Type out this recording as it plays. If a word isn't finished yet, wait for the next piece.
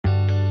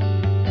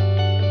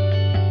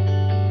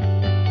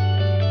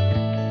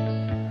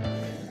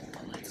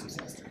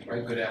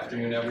Right, good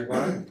afternoon,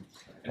 everyone,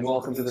 and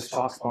welcome to this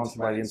talk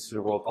sponsored by the Institute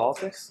of World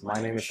Politics. My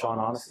name is Sean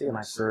Honesty, and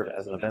I serve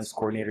as an events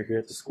coordinator here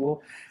at the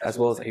school, as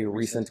well as a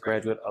recent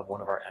graduate of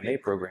one of our MA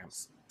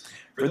programs.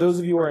 For those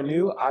of you who are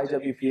new,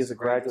 IWP is a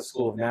graduate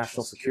school of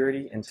national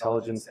security,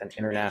 intelligence, and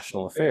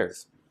international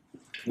affairs.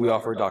 We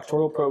offer a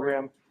doctoral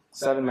program,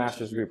 7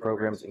 master's degree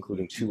programs,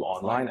 including 2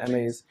 online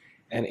MAs,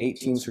 and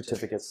 18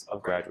 certificates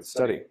of graduate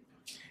study.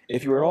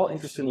 If you are all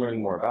interested in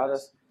learning more about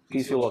us,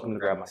 please feel welcome to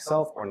grab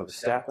myself or another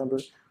staff member.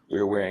 We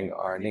are wearing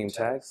our name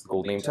tags,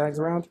 gold name tags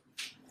around,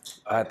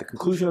 at the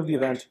conclusion of the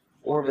event,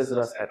 or visit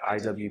us at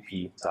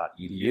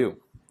iwp.edu.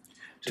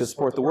 To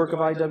support the work of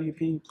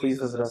IWP, please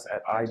visit us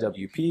at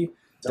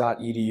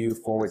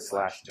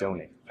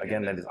iwp.edu/donate.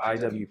 Again, that is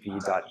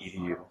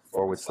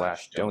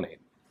iwp.edu/donate.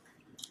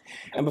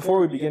 And before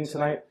we begin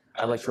tonight,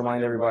 I'd like to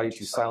remind everybody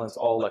to silence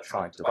all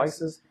electronic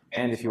devices,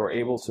 and if you are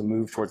able to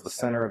move towards the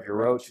center of your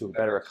row to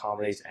better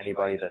accommodate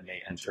anybody that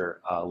may enter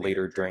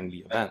later during the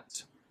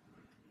event.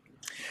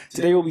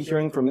 Today we'll be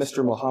hearing from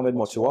Mr. Mohammed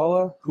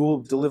Motiwala, who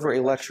will deliver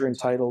a lecture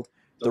entitled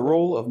The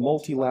Role of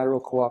Multilateral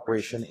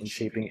Cooperation in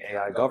Shaping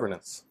AI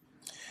Governance.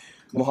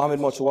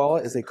 Mohammed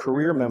Motiwala is a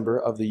career member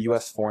of the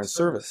U.S. Foreign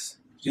Service.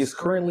 He is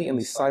currently in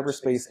the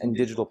Cyberspace and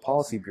Digital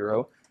Policy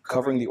Bureau,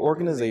 covering the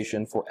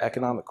Organization for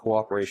Economic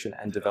Cooperation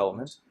and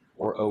Development,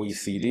 or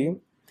OECD,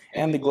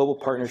 and the Global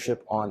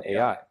Partnership on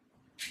AI.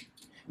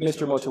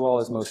 Mr.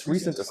 Motiwala's most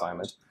recent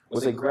assignment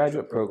was a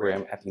graduate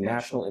program at the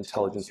National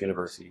Intelligence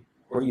University,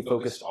 where he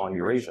focused on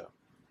Eurasia.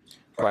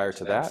 Prior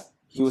to that,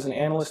 he was an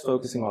analyst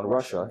focusing on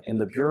Russia in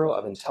the Bureau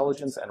of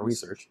Intelligence and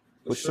Research,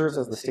 which serves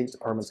as the State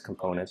Department's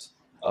component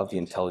of the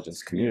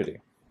intelligence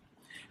community.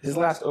 His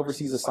last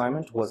overseas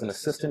assignment was an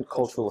assistant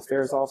cultural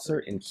affairs officer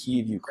in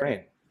Kyiv,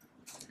 Ukraine.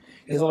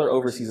 His other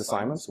overseas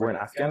assignments were in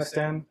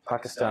Afghanistan,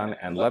 Pakistan,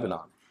 and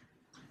Lebanon.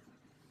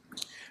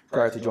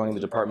 Prior to joining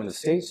the Department of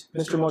State,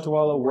 Mr.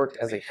 Motiwala worked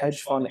as a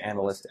hedge fund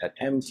analyst at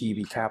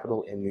MTB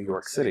Capital in New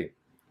York City.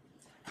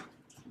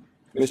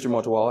 Mr.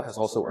 Motiwala has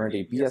also earned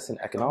a BS in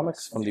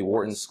Economics from the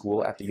Wharton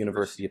School at the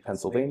University of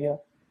Pennsylvania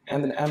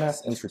and an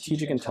MS in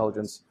Strategic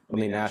Intelligence from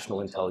the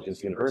National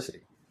Intelligence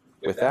University.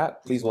 With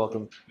that, please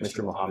welcome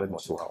Mr. Mohammed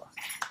Motiwala.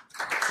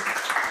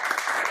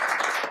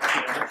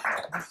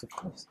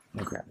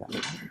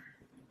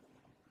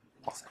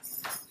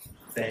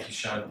 Thank you,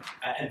 Sean.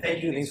 And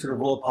thank you to the Institute of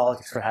World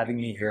Politics for having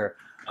me here.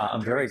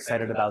 I'm very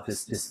excited about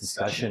this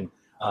discussion,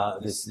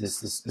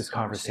 this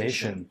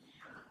conversation.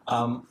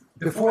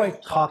 Before I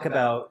talk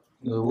about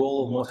the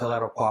role of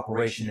multilateral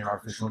cooperation in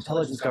artificial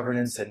intelligence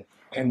governance and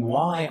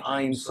why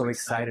I'm so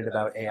excited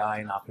about AI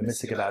and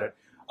optimistic about it,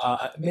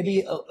 maybe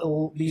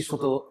it'll be useful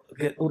to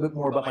get a little bit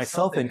more about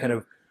myself and kind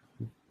of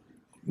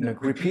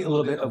repeat a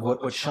little bit of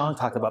what Sean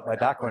talked about, my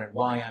background and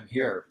why I'm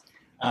here.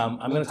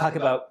 I'm going to talk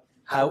about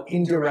how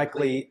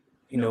indirectly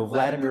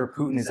Vladimir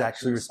Putin is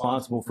actually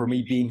responsible for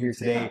me being here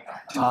today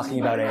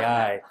talking about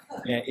AI.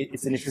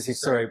 It's an interesting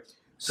story.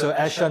 So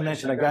as Sean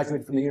mentioned, I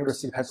graduated from the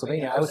University of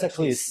Pennsylvania. I was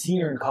actually a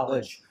senior in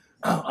college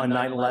on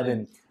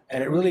 9/11,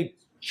 and it really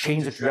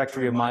changed the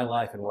trajectory of my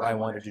life and what I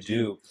wanted to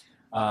do.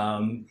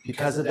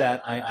 Because of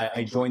that,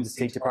 I joined the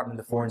State Department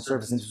of the Foreign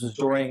Service, and this was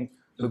during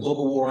the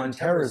global war on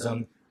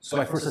terrorism. So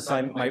my first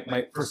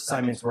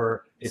assignments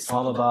were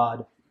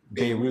Islamabad,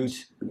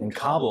 Beirut, and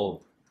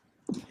Kabul.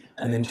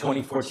 And then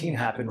 2014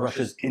 happened,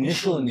 Russia's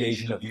initial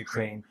invasion of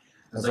Ukraine.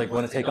 I was like, I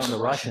want to take on the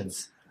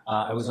Russians.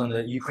 I was on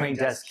the Ukraine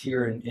desk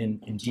here in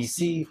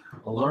DC,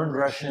 learned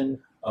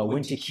Russian,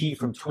 went to Kyiv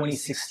from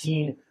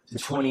 2016 to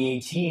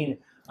 2018.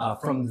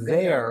 From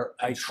there,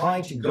 I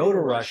tried to go to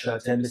Russia,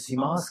 to Embassy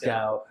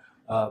Moscow,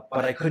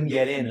 but I couldn't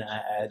get in.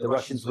 The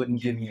Russians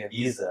wouldn't give me a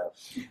visa.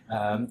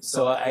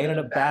 So I ended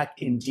up back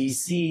in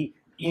DC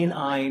in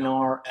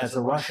INR as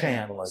a Russia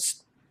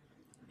analyst.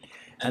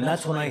 And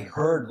that's when I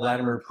heard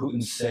Vladimir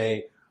Putin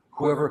say,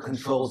 whoever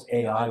controls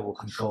AI will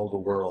control the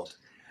world.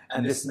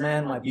 And this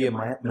man might be a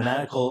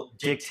maniacal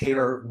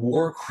dictator,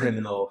 war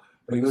criminal,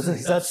 but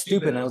he's not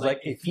stupid. And I was like,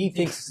 if he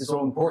thinks this is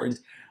so important,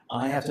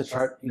 I have to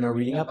start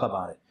reading up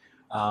about it.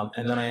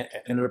 And then I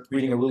ended up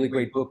reading a really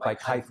great book by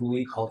Kai-Fu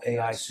Lee called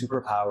AI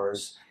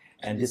Superpowers,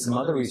 and did some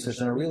other research,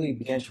 and I really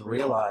began to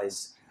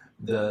realize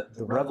the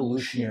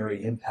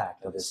revolutionary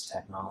impact of this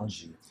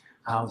technology,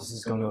 how this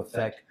is going to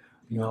affect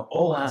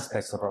all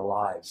aspects of our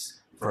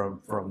lives,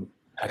 from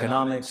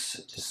economics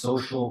to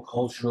social,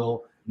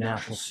 cultural,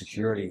 national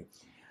security.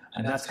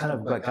 And that's kind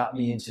of what got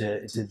me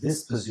into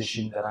this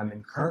position that I'm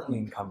currently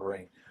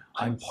encumbering.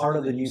 I'm part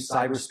of the new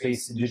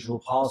Cyberspace and Digital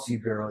Policy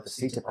Bureau at the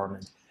State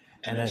Department.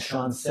 And as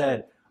Sean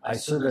said, I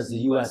serve as the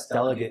U.S.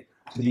 delegate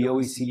to the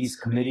OECD's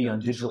Committee on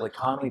Digital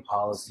Economy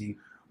Policy,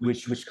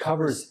 which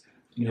covers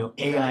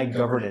AI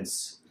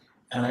governance.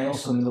 And I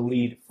also am the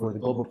lead for the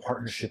Global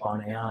Partnership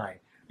on AI,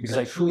 because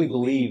I truly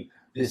believe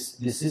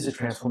this is a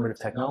transformative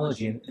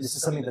technology, and this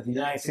is something that the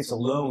United States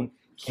alone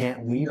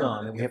can't lead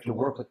on, and we have to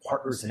work with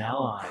partners and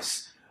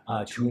allies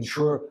to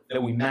ensure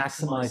that we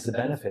maximize the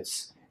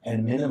benefits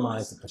and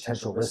minimize the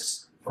potential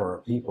risks for our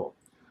people.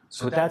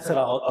 So with that said,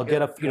 I'll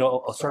get up,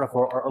 I'll start off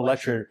our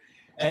lecture,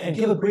 and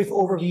give a brief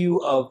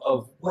overview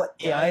of what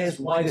AI is,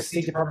 why the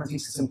State Department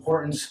thinks it's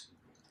important,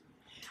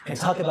 and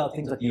talk about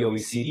things like the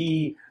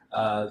OECD,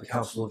 the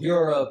Council of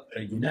Europe,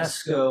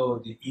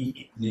 UNESCO,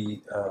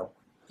 the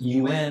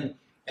UN,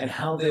 and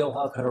how they all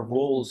have kind of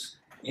roles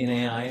in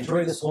AI.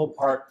 Enjoy this whole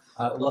part.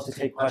 I'd love to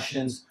take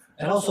questions.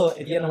 And also,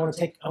 at the end, I want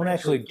to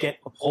actually get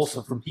a pulse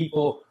from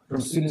people,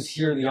 from students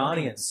here in the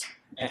audience,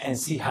 and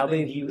see how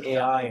they view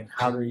AI and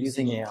how they're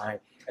using AI.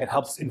 It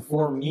helps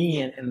inform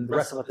me and the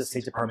rest of the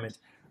State Department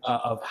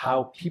of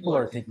how people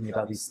are thinking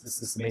about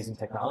this amazing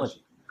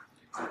technology.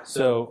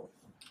 So,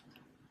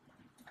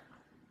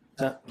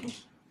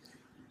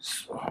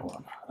 hold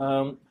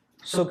on.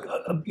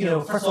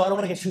 First of all, I don't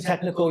want to get too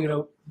technical.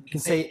 You can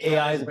say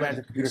AI is a branch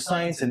of computer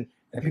science, and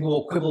people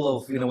will quibble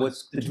of,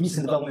 what's the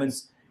recent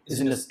developments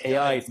isn't just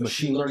AI, it's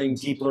machine learning,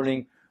 deep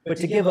learning. But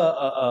to give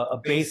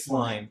a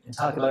baseline and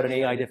talk about an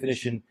AI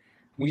definition,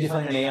 we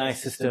define an AI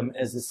system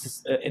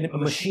as a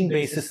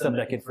machine-based system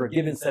that can, for a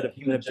given set of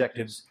human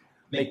objectives,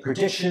 make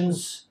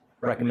predictions,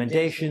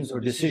 recommendations, or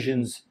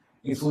decisions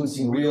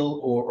influencing real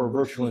or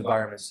virtual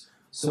environments.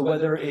 So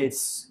whether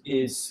it's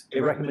a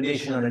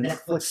recommendation on a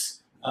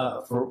Netflix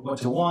for what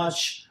to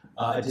watch,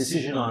 a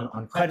decision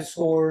on credit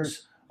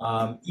scores,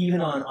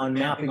 even on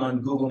mapping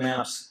on Google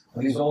Maps,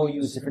 these all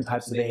use different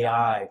types of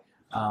AI.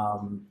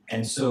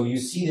 And so you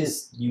see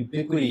this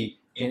ubiquity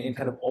in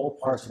kind of all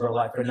parts of our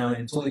life right now, and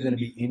it's only going to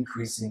be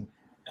increasing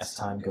as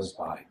time goes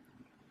by.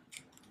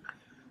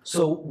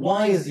 So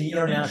why is the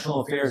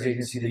International Affairs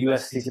Agency, the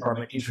US State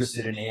Department,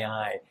 interested in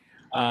AI?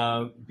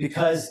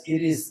 Because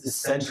it is the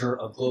center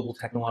of global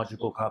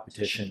technological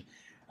competition.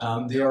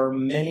 There are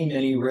many,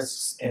 many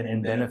risks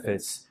and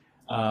benefits.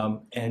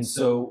 And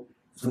so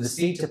for the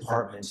State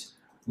Department,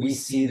 we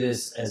see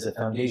this as a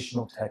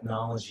foundational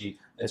technology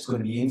that's going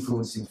to be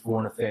influencing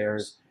foreign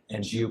affairs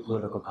and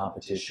geopolitical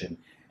competition.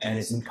 And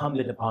it's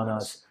incumbent upon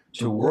us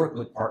to work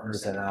with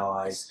partners and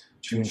allies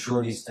to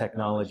ensure these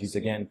technologies,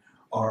 again,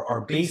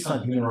 are based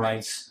on human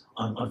rights,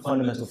 on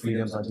fundamental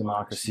freedoms, on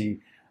democracy,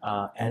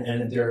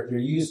 and they're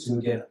used to,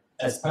 again,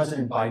 as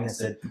President Biden has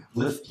said,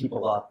 lift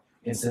people up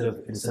instead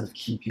of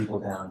keep people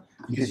down.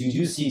 Because you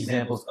do see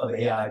examples of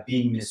AI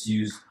being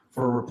misused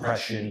for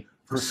repression,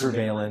 for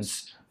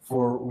surveillance,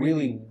 for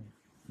really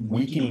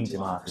weakening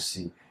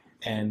democracy.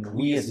 And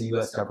we as the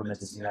US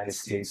government, as the United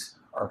States,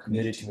 are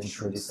committed to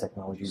ensure these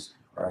technologies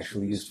are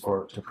actually used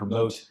to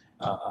promote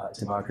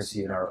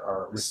democracy and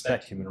our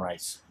respect human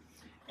rights.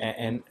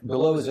 And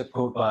below is a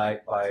quote by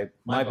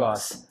my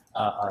boss,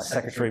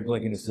 Secretary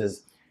Blinken, who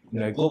says,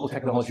 global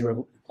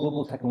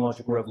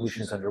technological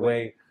revolution is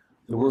underway.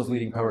 The world's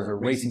leading powers are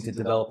racing to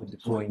develop and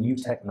deploy new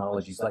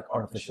technologies like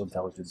artificial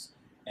intelligence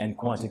and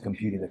quantum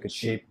computing that could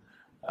shape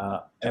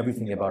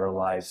everything about our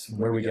lives, from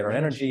where we get our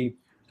energy,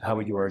 how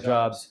we do our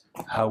jobs,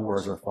 how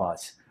words are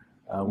fought.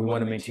 We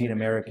want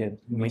America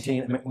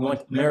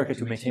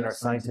to maintain our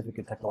scientific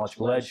and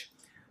technological edge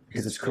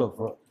because it's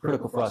critical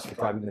for us for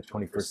thriving in the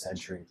 21st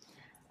century.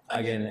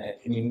 Again,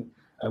 we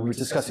were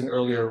discussing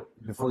earlier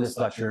before this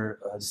lecture,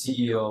 the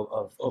CEO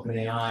of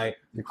OpenAI,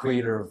 the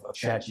creator of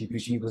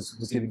ChatGPT,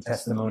 was giving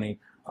testimony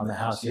on the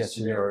House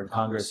yesterday or in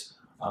Congress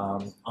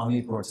on the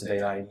importance of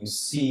AI. And you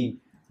see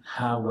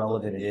how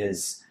relevant it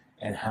is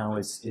and how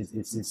it's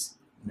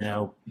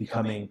now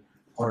becoming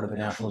part of the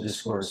national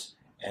discourse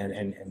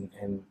and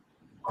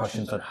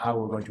questions on how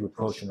we're going to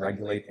approach and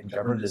regulate and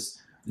govern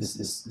this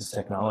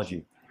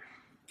technology.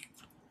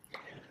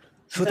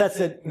 So with that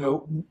said,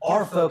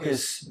 our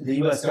focus, the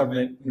U.S.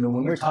 government,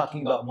 when we're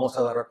talking about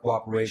multilateral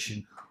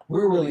cooperation,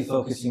 we're really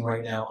focusing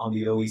right now on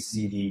the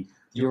OECD,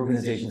 the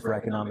Organization for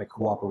Economic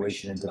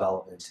Cooperation and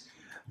Development.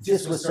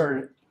 This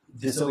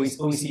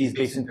OECD is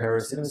based in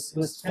Paris, and it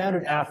was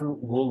founded after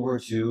World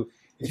War II.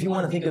 If you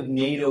want to think of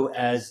NATO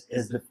as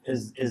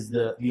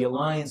the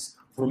alliance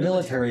for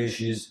military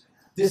issues,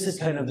 this is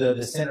kind of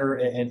the center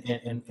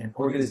and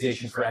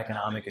organization for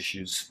economic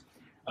issues.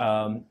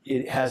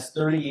 It has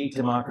 38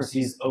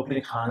 democracies, open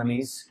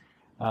economies,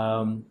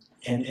 and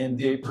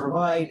they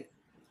provide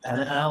an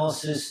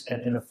analysis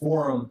and a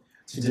forum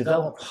to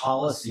develop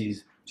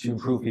policies to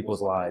improve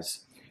people's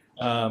lives.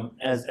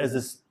 As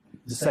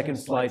the second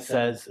slide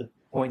says, the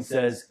point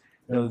says,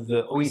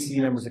 the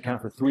OECD members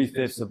account for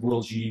 3/5 of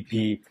world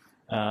GDP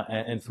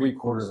and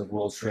 3/4 of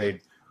world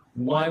trade.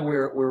 Why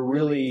we're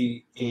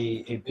really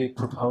a big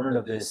proponent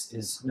of this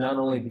is not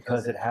only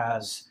because it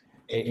has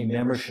a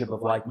membership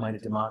of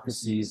like-minded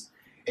democracies,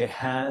 it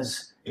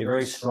has a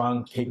very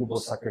strong, capable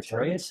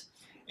secretariat,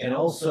 and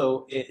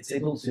also it's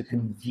able to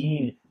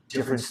convene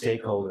different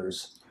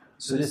stakeholders.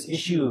 So this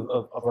issue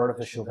of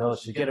artificial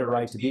intelligence, to get it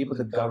right, to be able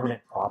to govern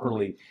it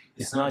properly,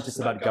 it's not just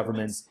about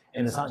governments,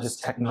 and it's not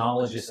just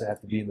technologists that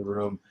have to be in the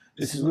room.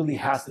 This really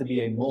has to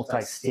be a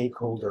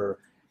multi-stakeholder,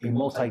 a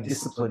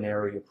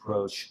multidisciplinary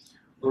approach,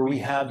 where we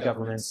have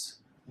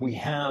governments, we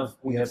have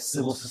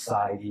civil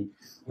society,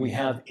 we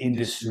have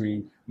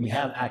industry, we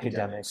have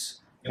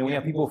academics, and we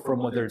have people from,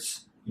 whether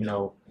it's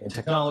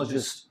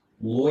technologists,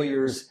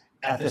 lawyers,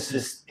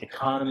 ethicists,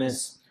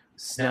 economists,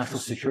 national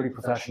security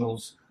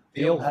professionals.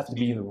 They all have to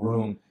be in the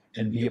room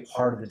and be a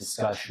part of the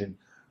discussion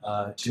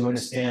to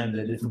understand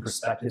the different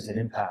perspectives and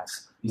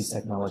impacts these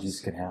technologies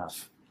can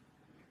have.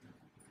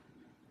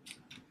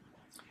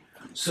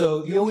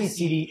 So the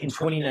OECD in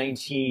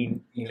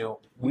 2019,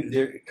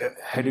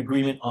 had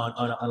agreement on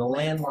a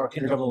landmark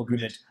intergovernmental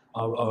agreement,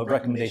 a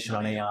recommendation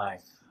on AI,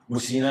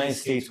 which the United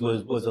States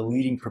was a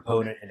leading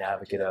proponent and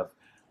advocate of.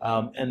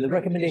 And the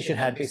recommendation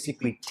had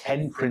basically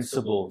 10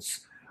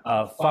 principles,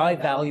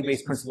 5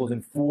 value-based principles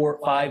and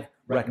 5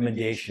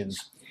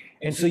 recommendations.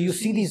 And so you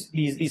see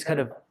these kind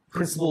of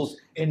principles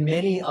in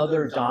many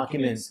other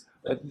documents.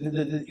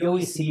 The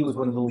OECD was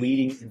one of the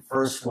leading and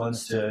first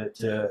ones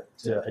to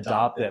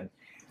adopt them.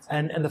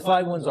 And the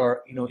 5 ones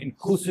are,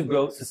 inclusive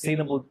growth,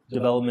 sustainable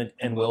development,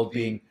 and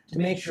well-being, to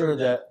make sure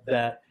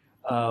that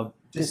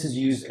this is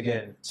used,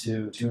 again,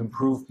 to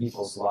improve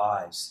people's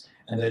lives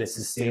and that it's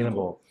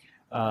sustainable.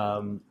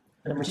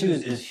 Number 2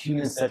 is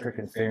human-centric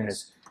and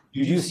fairness.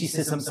 You do see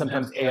systems,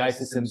 sometimes AI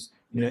systems,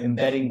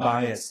 embedding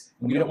bias,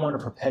 and we don't want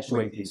to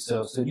perpetuate these.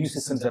 So new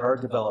systems that are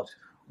developed,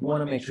 we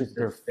want to make sure that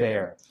they're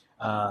fair,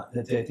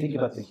 that they think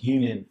about the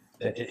human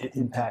that it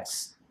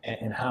impacts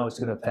and how it's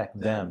going to affect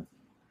them.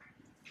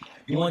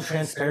 You want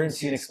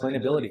transparency and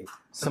explainability.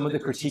 Some of the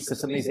critiques of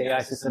some of these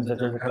AI systems that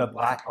they're kind of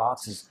black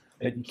boxes,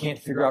 that you can't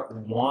figure out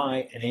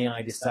why an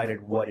AI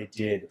decided what it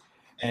did.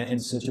 And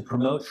so to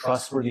promote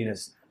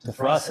trustworthiness,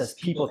 for us as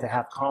people to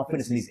have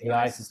confidence in these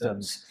AI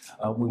systems,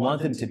 we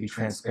want them to be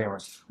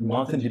transparent. We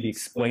want them to be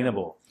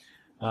explainable.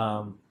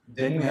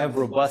 Then you have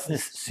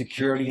robustness,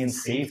 security, and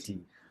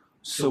safety.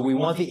 So we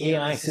want the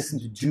AI system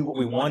to do what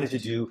we want it to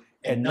do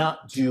and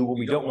not do what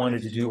we don't want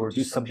it to do or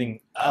do something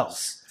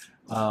else.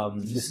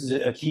 This is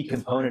a key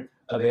component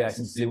of AI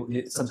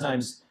systems.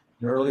 Sometimes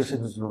earlier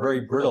systems were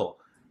very brittle.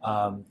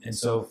 And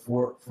so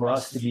for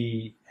us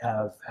to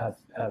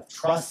have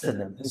trust in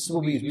them, this is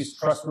what we use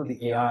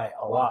trustworthy AI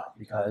a lot,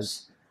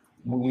 because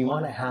we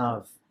want to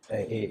have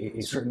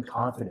a certain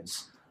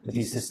confidence that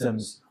these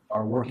systems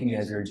are working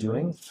as they're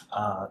doing.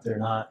 They're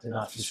not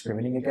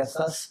discriminating against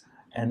us,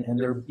 and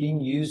they're being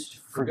used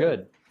for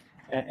good.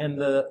 And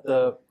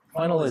the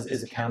final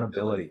is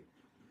accountability.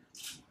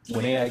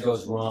 When AI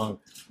goes wrong,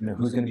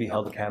 who's going to be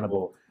held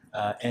accountable?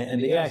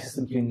 And the AI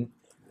system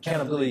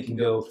accountability can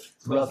go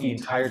throughout the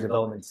entire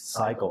development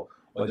cycle,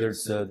 whether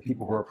it's the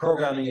people who are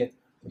programming it,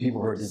 the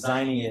people who are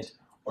designing it,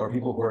 or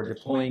people who are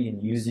deploying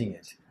and using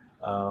it.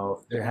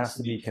 There has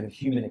to be kind of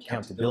human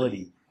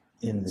accountability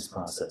in this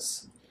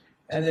process.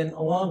 And then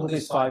along with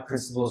these 5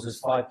 principles,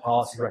 there's 5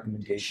 policy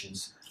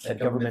recommendations that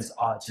governments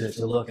ought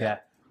to look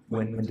at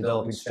when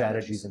developing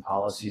strategies and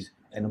policies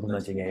and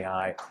implementing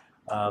AI.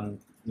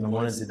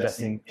 One is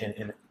investing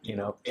in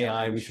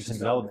AI research and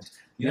development.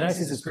 The United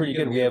States is pretty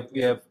good. We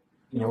have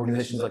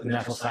organizations like the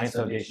National Science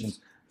Foundations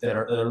that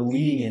are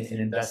leading in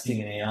investing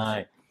in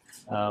AI,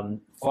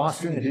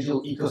 fostering the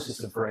digital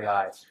ecosystem for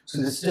AI.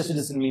 So this just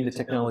doesn't mean the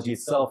technology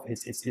itself.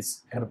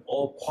 It's kind of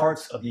all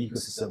parts of the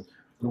ecosystem,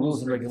 the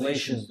rules and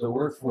regulations, the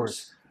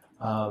workforce,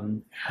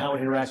 how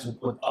it interacts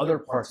with other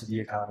parts of the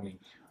economy.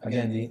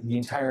 Again, the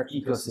entire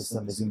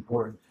ecosystem is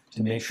important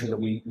to make sure that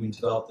we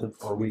develop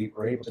or we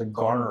are able to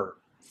garner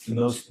the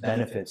most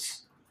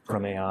benefits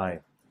from AI.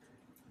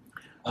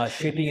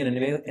 Shaping an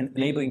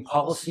enabling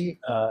policy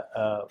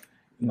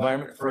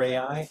environment for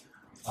AI.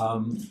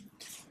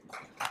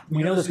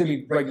 We know there's going to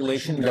be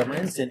regulation and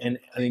governance, and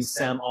I think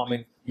Sam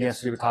Altman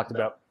yesterday talked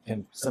about,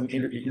 and some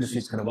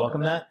industries kind of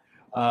welcome that.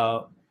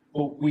 But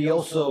we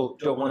also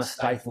don't want to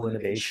stifle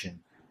innovation.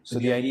 So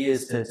the idea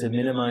is to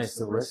minimize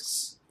the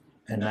risks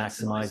and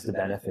maximize the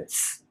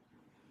benefits.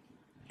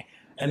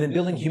 And then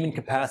building human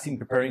capacity and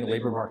preparing a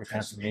labor market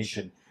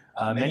transformation.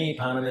 Many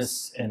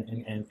economists and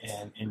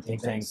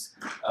think tanks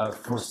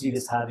foresee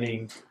this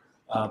having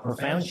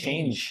profound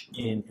change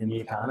in the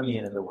economy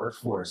and in the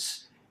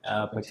workforce,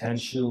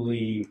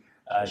 potentially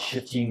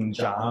shifting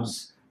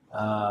jobs.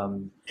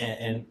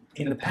 And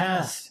in the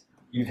past,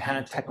 you've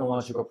had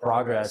technological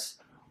progress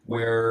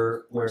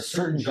where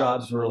certain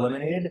jobs were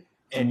eliminated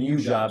and new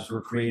jobs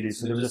were created.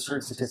 So there was a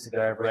certain statistic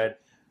that I've read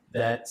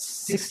that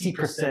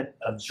 60%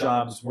 of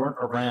jobs weren't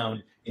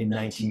around in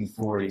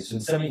 1940. So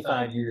in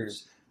 75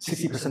 years,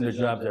 60% of the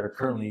jobs that are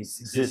currently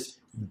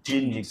exist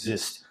didn't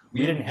exist. We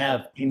didn't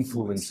have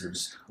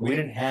influencers. We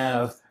didn't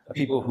have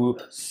people who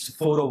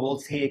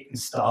photovoltaic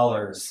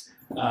installers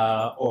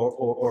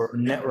or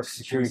network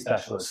security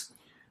specialists.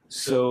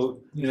 So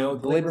the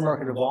labor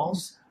market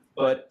evolves,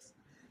 but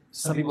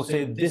some people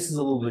say this is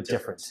a little bit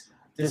different.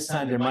 This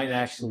time there might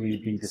actually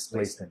be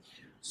displacement.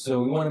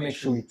 So we want to make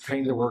sure we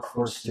train the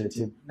workforce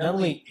to not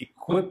only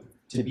equip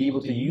to be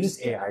able to use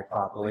AI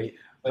properly,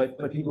 but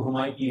people who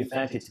might be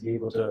affected to be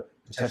able to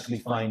potentially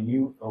find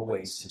new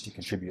ways to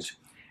contribute.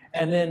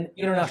 And then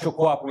international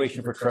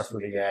cooperation for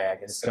trustworthy AI.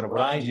 It's kind of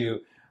what I do.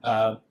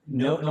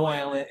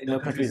 No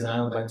country is an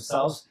island by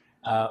themselves.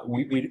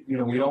 We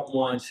don't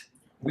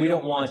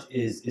want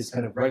is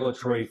kind of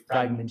regulatory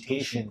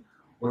fragmentation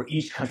where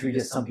each country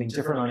does something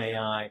different on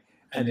AI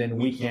and then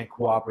we can't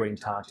cooperate and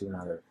talk to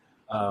another.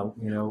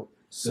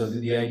 So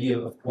the idea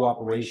of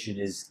cooperation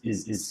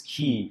is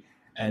key.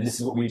 And this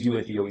is what we do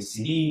at the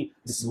OECD.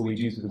 This is what we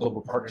do through the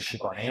Global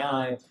Partnership on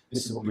AI.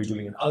 This is what we're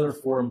doing in other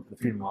forums, the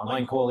Freedom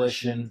Online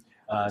Coalition,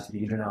 to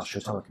the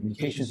International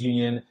Telecommunications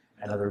Union,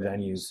 and other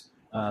venues.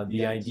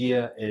 The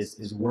idea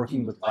is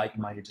working with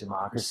like-minded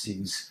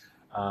democracies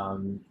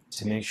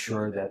to make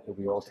sure that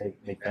we all take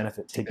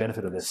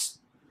benefit of this.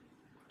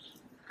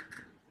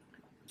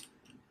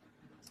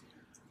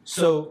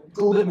 So a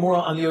little bit more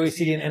on the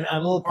OECD, and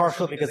I'm a little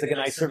partial because, again,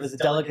 I serve as a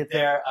delegate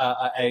there.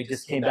 I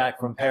just came back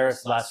from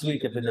Paris last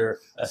week. I've been there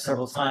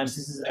several times.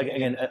 This is,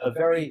 again, a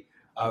very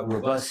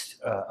robust,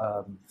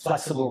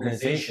 flexible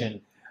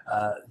organization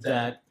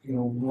that,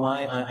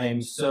 why I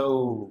am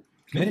so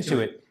committed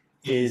to it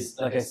is,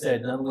 like I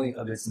said, not only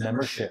of its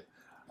membership,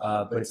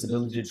 but its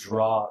ability to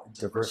draw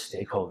diverse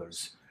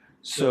stakeholders.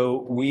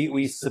 So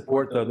we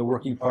support the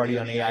Working Party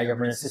on AI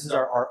governance. This is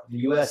the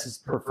U.S.'s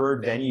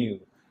preferred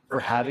venue for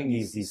having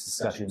these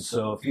discussions.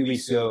 So a few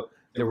weeks ago,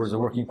 there was a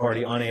Working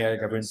Party on AI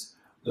governance.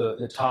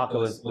 The talk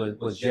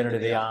was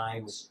generative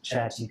AI, was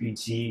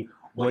ChatGPT.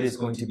 What is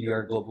going to be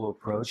our global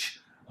approach?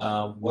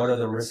 What are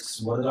the risks?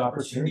 What are the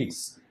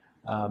opportunities?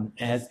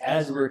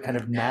 As we're kind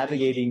of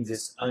navigating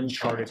this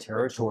uncharted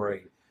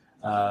territory,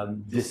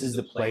 this is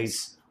the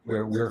place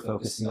where we're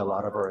focusing a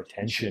lot of our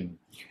attention.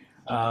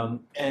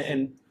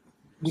 And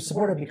we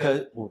support it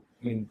because, well,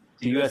 the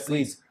U.S.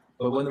 leads,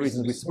 but one of the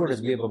reasons we support it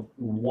is we have a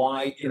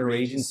wide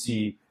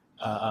interagency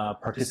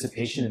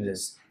participation in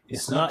this.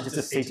 It's not just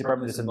the State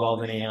Department that's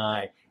involved in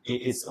AI.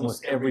 It's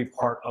almost every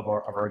part of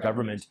our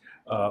government.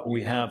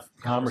 We have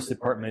the Commerce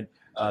Department,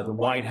 the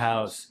White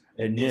House,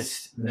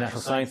 NIST, the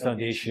National Science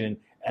Foundation,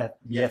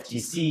 the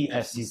FTC,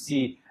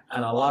 FCC,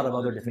 and a lot of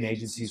other different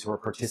agencies who are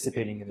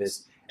participating in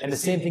this. And the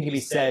same thing can be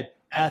said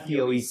at the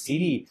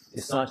OECD.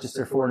 It's not just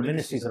their foreign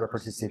ministries that are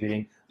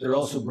participating. They're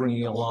also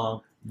bringing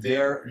along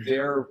their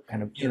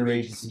kind of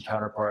interagency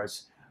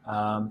counterparts,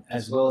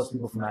 as well as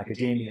people from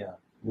academia,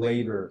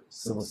 labor,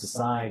 civil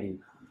society,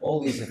 all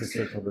these different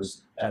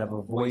stakeholders that have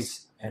a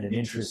voice and an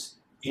interest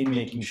in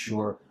making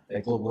sure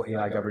that global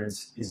AI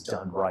governance is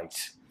done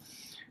right.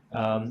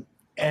 And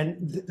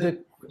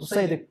we'll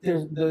say that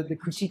the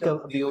critique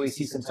of the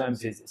OECD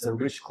sometimes is it's a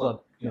rich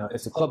club,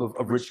 it's a club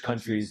of rich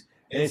countries,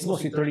 and it's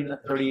mostly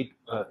 30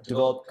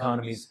 developed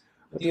economies,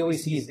 but the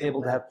OECD is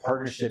able to have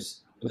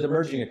partnerships with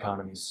emerging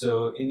economies.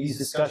 So in these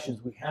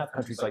discussions, we have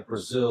countries like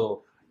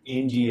Brazil,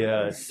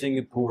 India,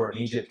 Singapore, and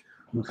Egypt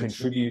who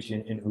contribute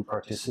and who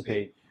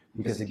participate,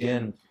 because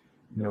again,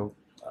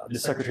 the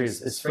Secretary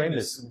has framed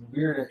this.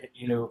 We're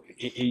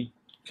a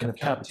kind of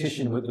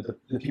competition with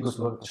the People's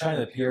Republic of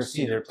China, the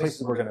PRC. There are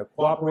places we're going to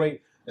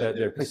cooperate,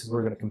 there are places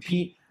we're going to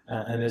compete,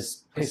 and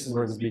there's places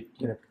where there's going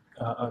to be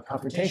a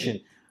confrontation.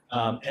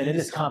 And in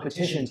this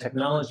competition,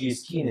 technology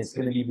is key, and it's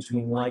going to be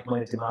between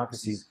like-minded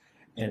democracies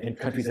and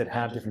countries that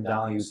have different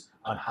values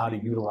on how to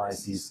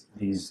utilize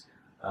these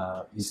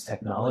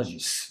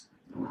technologies.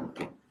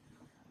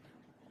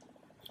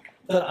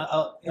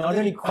 Are there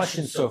any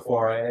questions so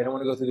far? I don't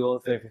want to go through the whole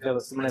thing.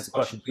 If someone has a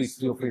question, please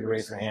feel free to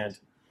raise their hand.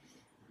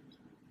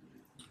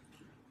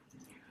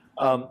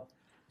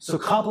 So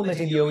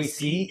complementing the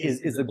OECD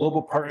is the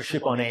Global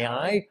Partnership on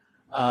AI.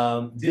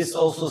 This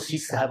also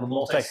seeks to have a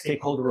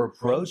multi-stakeholder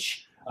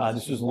approach.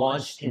 This was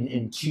launched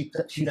in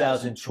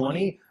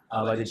 2020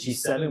 by the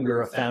G7. We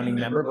were a founding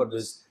member, but it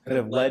was kind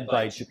of led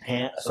by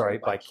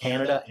by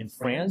Canada and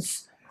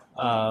France.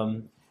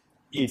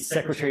 Its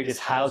secretariat is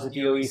housed at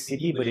the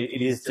OECD, but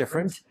it is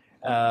different.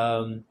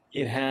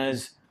 It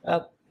has,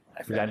 I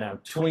forgot now,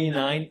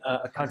 29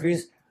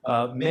 countries.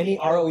 Many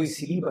are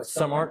OECD, but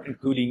some aren't,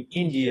 including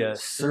India,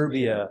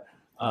 Serbia,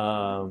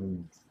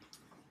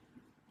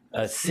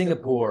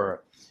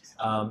 Singapore.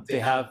 They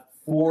have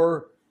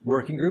 4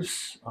 working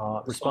groups: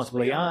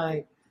 responsible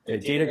AI,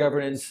 data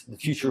governance, the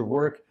future of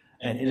work,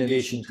 and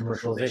innovation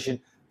commercialization.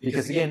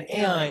 Because again,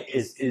 AI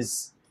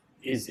is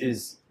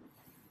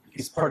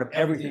part of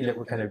everything that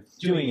we're kind of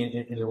doing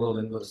in the world,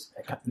 in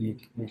the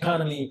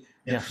economy,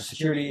 national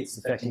security. It's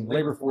affecting the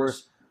labor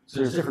force. So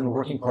there's different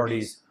working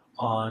parties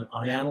on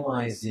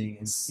analyzing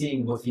and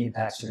seeing what the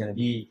impacts are going to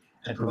be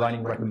and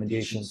providing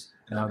recommendations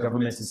on how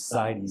governments and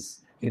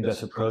societies can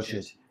best approach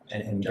it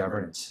and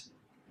govern it.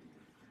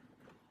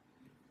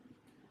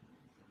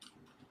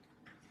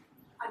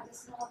 I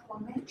just have a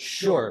comment.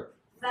 Sure.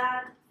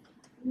 That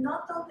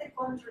not all the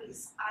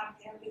countries are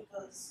there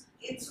because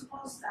it's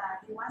supposed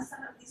that the ones that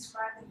are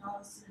describing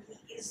us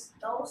is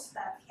those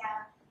that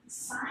have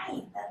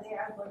signed that they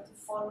are going to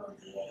follow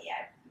the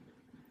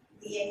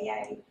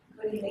AI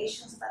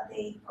regulations that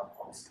they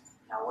propose.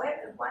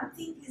 However, one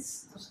thing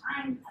is to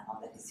sign,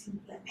 another is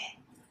implement.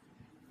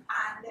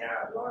 And there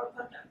are a lot of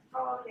countries,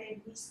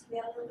 probably needs to be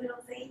a little bit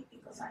of faith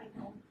because I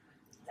know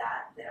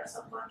that there are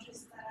some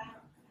countries that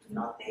are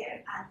not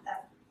there and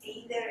that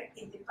either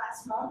in the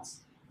past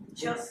months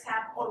just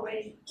have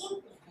already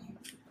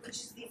implemented, which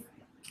is different.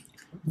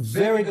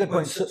 Very good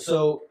point.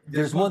 So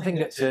there's one thing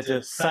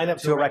to sign up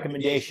to a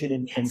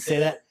recommendation and say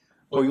that,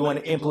 or you want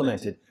to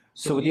implement it.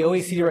 So with the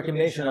OECD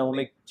recommendation, I will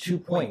make 2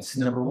 points.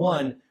 Number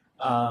one,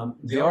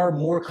 there are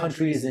more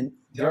countries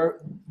there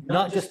are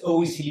not just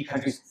OECD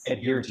countries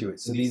adhere to it.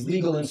 So these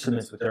legal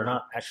instruments, but they're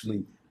not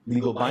actually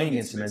legal binding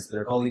instruments,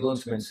 they're called legal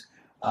instruments,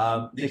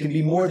 they can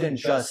be more than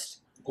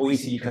just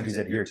OECD countries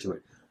adhere to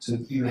it. So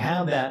you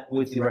have that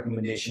with the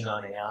recommendation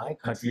on AI,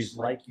 countries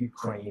like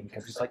Ukraine,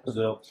 countries like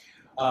Brazil.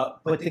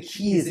 But the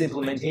key is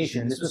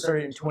implementation. This was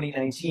started in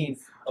 2019.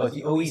 What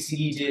the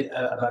OECD did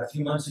about a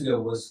few months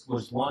ago was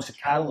launch a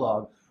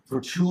catalog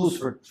for tools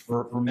for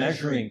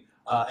measuring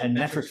and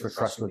metrics for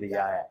trustworthy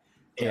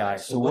AI.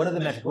 So what are the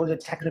metrics? What are the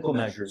technical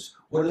measures?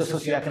 What are the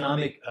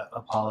socioeconomic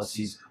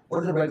policies?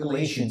 What are the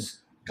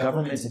regulations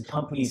governments and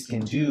companies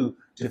can do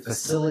to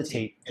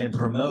facilitate and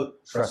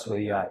promote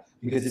trustworthy AI?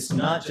 Because it's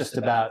not just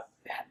about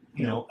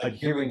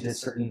adhering to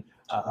certain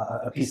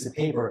a piece of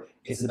paper.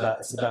 It's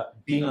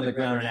about being on the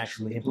ground and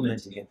actually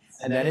implementing it.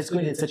 And that is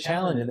it's a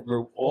challenge, and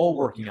we're all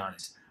working on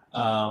it.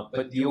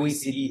 But the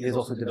OECD is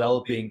also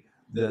developing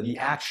the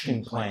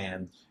action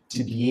plan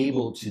to be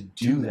able to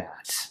do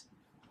that.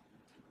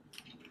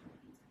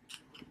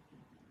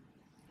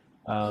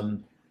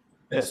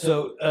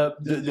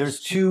 There's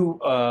two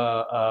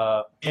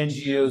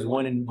NGOs,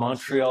 one in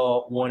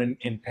Montreal, one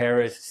in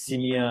Paris,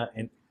 CIMIA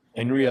and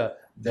ENRIA,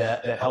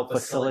 that help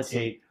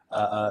facilitate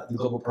the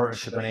global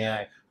partnership on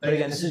AI. But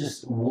again, this is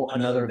just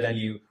another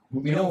venue.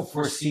 We don't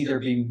foresee there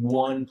being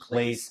one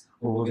place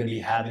where we're going to be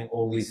having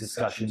all these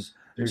discussions.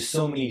 There's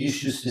so many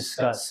issues to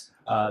discuss.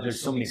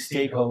 There's so many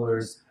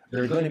stakeholders.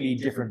 There are going to be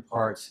different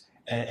parts,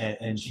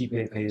 and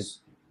GPA plays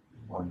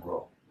one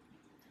role.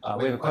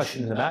 We have a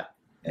question in the back.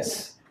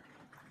 Yes.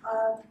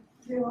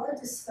 There are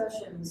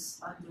discussions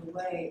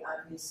underway,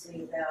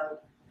 obviously,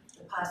 about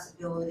the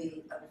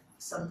possibility of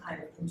some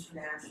kind of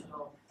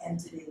international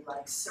entity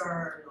like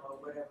CERN or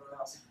whatever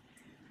else.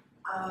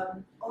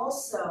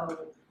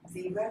 Also,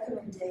 the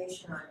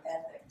recommendation on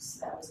ethics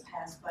that was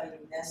passed by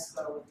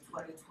UNESCO in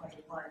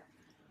 2021,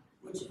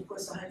 which of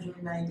course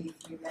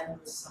 193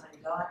 members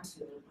signed on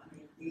to. I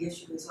mean, the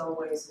issue is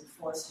always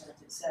enforcement,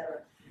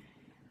 etc.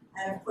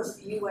 And of course,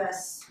 the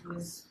U.S.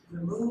 was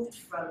removed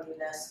from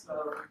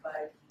UNESCO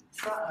by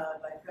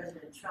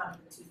President Trump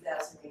in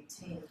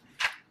 2018.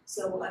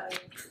 So I mean,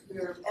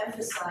 we're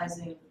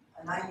emphasizing,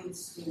 and I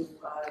used to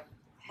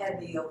head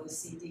the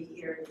OECD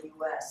here in the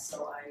U.S.,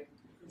 so I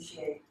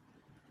appreciate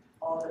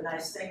all the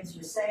nice things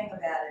you're saying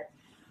about it.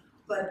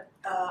 But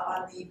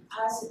on the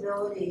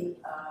possibility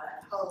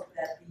and hope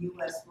that the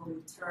U.S. will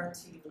return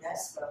to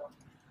UNESCO,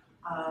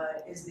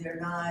 is there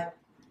not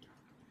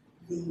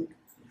the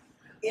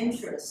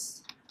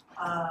interest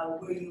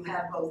where you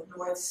have both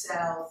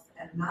North-South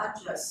and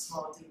not just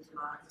small d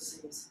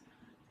democracies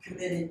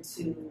committed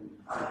to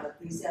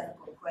these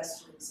ethical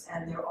questions?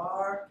 And there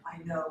are, I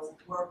know,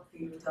 work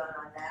being done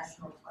on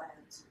national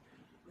plans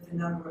with a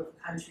number of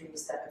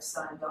countries that have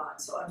signed on.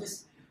 So I'm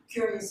just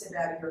curious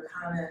about your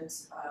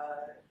comments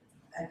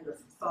and your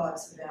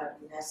thoughts about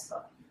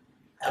UNESCO.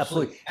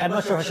 Absolutely. I'm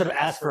not sure if I should have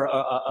asked for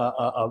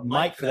a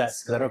mic for that,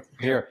 because I don't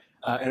hear.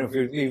 And if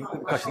you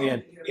question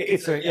at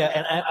the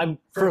end, and I'm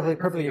perfectly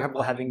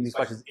comfortable having these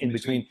questions in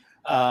between.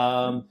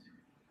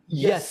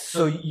 Yes,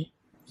 so I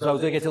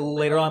was going to get to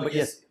later on, but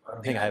yes, I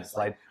don't think I have a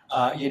slide.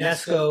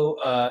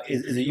 UNESCO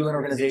is a UN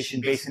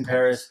organization based in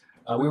Paris.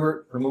 We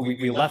were removed.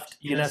 We left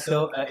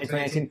UNESCO in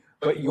 2019,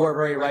 but you are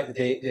very right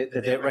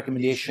that that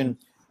recommendation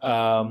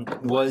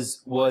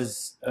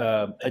was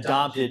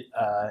adopted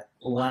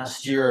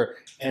last year,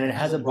 and it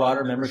has a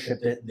broader membership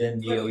than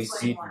the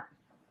OECD.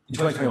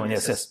 2021,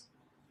 yes.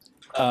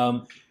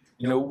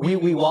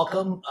 We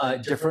welcome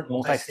different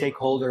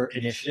multi-stakeholder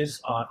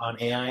initiatives on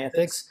AI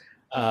ethics,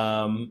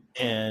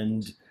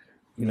 and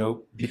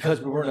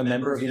because we weren't a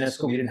member of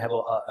UNESCO, we didn't have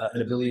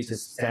an ability to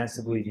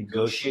substantively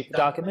negotiate the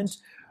document,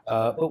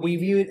 but we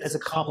view it as a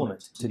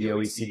complement to the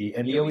OECD.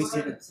 And the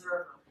OECD,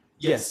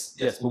 yes,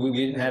 but we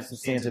didn't have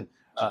substantive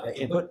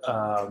input.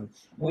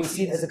 We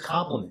see it as a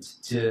complement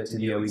to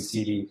the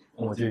OECD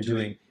and what they're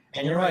doing.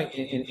 And you're right,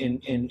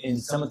 in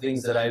some of the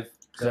things that I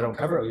don't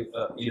cover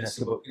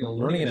UNESCO, but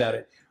learning about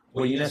it,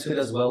 what UNESCO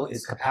does well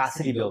is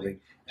capacity building,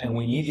 and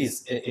we need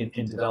these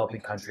in developing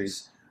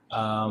countries.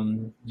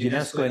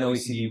 UNESCO and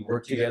OECD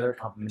work together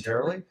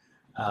complementarily,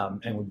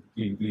 and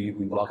we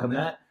welcome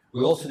that.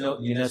 We also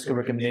know the UNESCO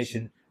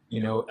recommendation,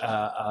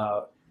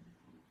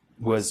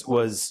 was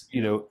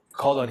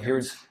called on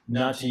adherence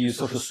not to use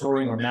social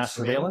scoring or mass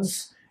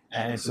surveillance,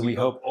 and so we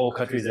hope all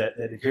countries that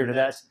adhere to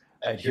that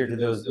adhere to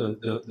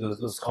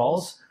those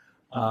calls.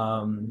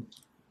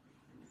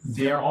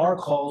 There are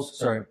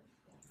calls.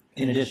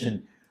 In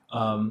addition,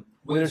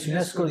 whether it's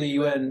UNESCO or the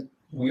UN,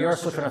 we are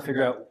still trying to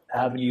figure out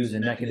avenues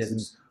and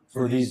mechanisms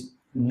for these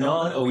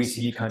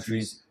non-OECD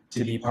countries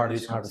to be part of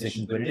these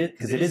conversations, but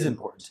because it is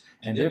important,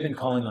 and they've been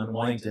calling on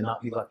wanting to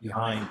not be left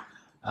behind.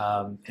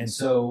 And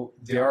so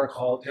there are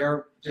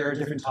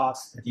different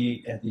talks at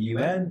the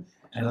UN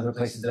and other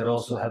places that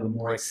also have a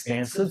more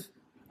expansive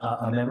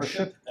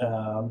membership,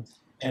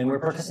 and we're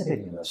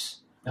participating in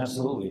this.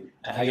 Absolutely.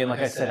 Again, like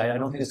I said, I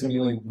don't think there's going to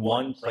be only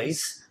one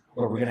place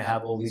where we're going to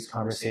have all these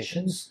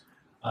conversations.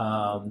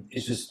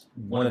 It's just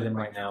one of them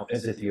right now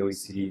is at the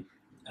OECD,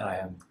 and I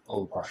am a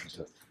little partial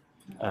to it.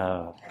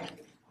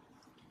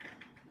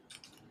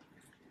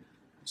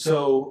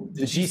 So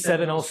the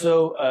G7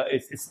 also,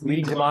 it's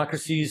leading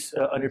democracies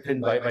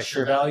underpinned by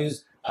shared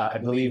values. I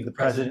believe the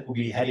president will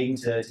be heading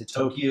to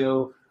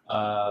Tokyo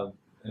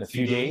in a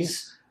few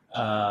days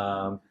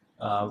for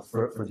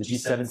the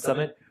G7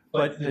 summit.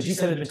 But the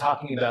G7 has been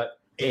talking about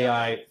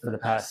AI for the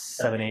past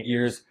 7-8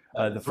 years.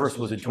 The first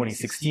was in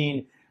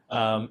 2016.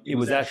 It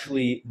was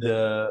actually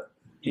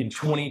in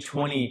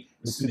 2020,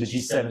 this was the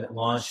G7 that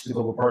launched the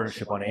Global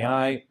Partnership on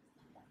AI.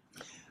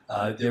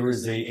 There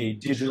was a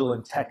digital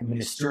and tech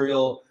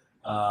ministerial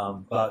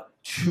about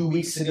 2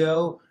 weeks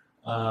ago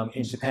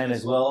in Japan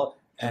as well.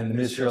 And the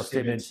ministerial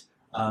statement,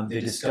 they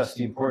discussed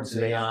the importance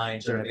of AI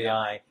and generative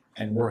AI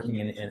and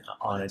working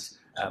on it,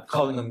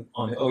 calling them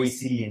on the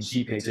OECD and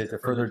GPA to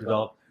further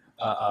develop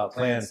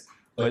plans.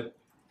 But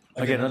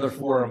again, another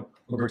forum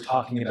where we're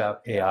talking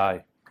about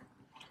AI.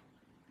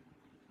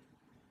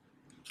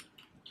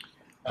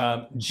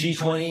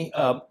 G20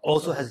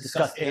 also has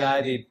discussed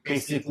AI. They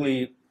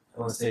basically, I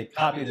want to say,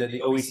 copied the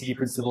OECD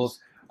principles,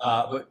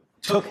 but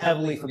took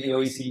heavily from the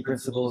OECD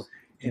principles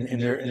in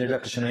their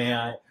definition of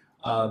AI.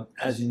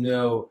 As you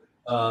know,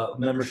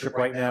 membership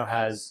right now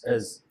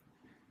has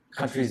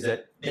countries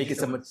that make it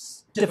somewhat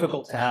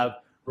difficult to have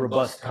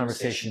robust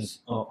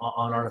conversations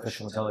on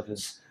artificial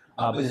intelligence.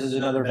 But this is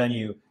another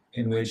venue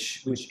in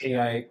which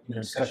AI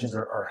discussions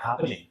are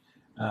happening.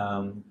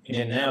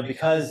 And now,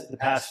 because the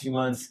past few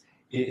months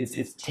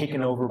it's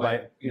taken over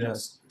by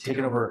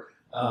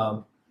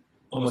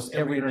almost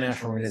every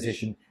international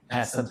organization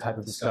has some type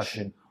of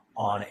discussion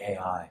on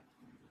AI.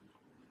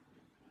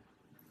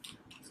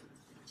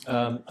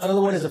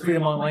 Another one is the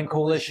Freedom Online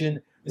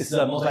Coalition. This is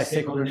a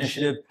multi-stakeholder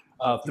initiative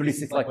of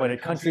 36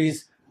 like-minded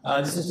countries.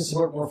 This is to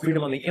support more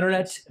freedom on the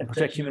internet and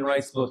protect human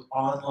rights both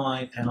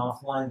online and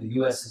offline. The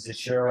U.S. is its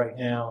share right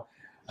now.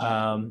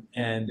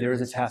 And there is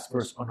a task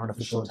force on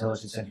artificial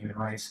intelligence and human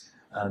rights,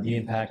 the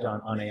impact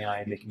on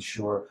AI, making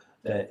sure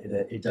that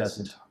it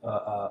doesn't,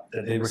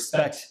 that they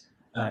respect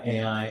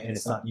AI and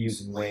it's not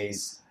used in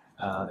ways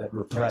that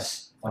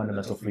repress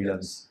fundamental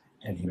freedoms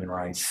and human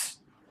rights.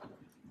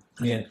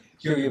 Again,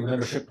 here we have a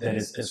membership that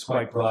is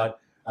quite broad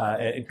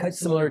and quite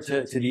similar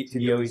to the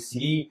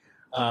OECD.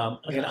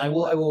 Again, I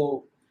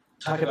will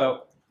talk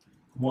about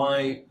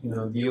why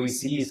the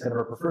OECD is kind of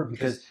our preferred,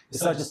 because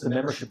it's not just the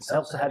membership, it's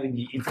also having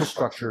the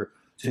infrastructure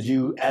to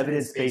do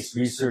evidence-based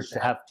research, to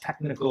have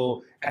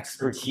technical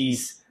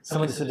expertise.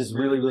 Some of this is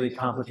really, really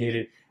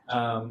complicated.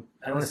 I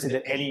don't want to say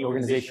that any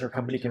organization or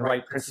company can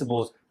write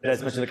principles, but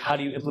as much as like how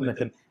do you implement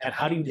them and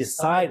how do you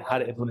decide how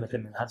to implement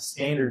them and have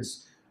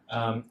standards.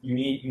 You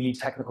need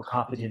technical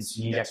competence,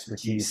 you need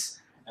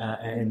expertise,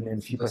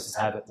 and few places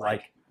have it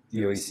like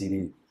the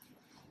OECD.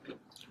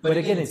 But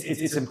again,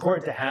 it's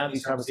important to have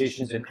these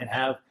conversations and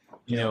have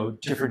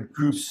different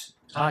groups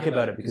talk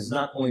about it, because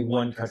not only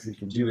one country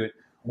can do it.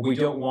 What we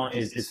don't want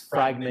is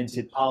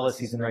fragmented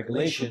policies and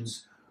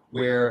regulations,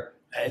 where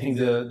I think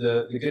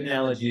the good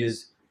analogy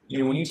is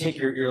when you take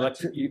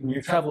when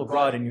you travel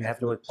abroad and you have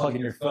to plug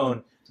in your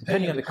phone,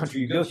 depending on the country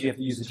you go to, you have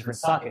to use a different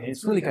socket, and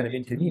it's really kind of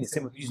inconvenient.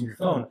 Same with using your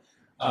phone.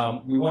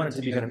 We want it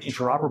to be kind of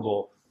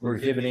interoperable, where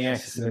if you have an AI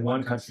system in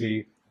one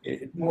country,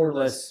 it more or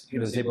less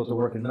is able to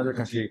work in another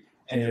country.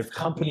 And if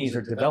companies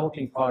are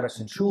developing products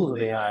and tools of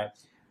AI,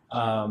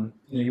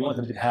 you want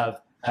them to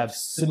have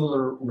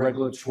similar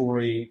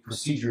regulatory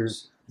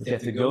procedures that they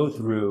have to go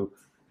through,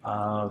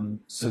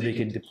 so they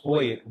can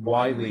deploy it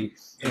widely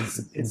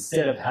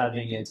instead of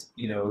having it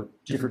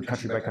different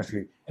country by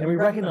country. And we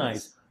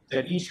recognize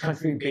that each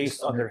country,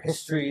 based on their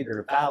history,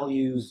 their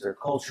values, their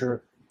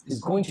culture, is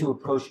going to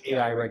approach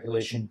AI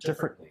regulation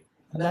differently,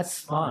 and that's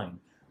fine.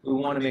 We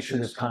want to make sure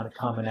there's kind of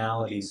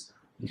commonalities,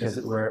 because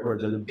where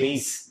the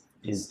base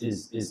is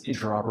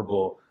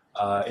interoperable,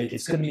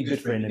 it's going to be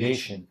good for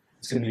innovation.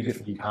 It's going to be good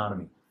for the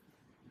economy.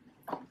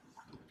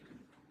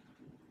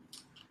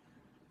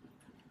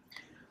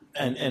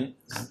 And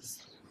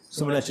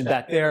someone mentioned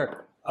back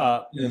there,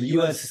 the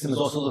U.S. system is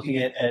also looking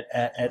at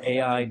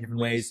AI in different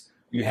ways.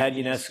 You had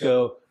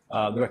UNESCO,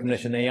 the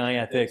recommendation of AI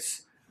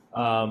ethics.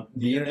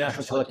 The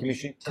International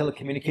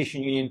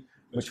Telecommunication Union,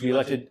 which we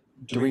elected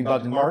Doreen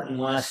Bogdan-Martin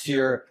last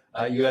year,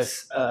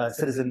 U.S.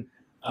 citizen,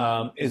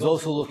 is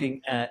also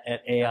looking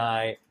at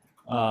AI.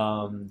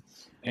 And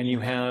you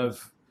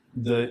have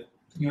the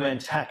UN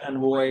Tech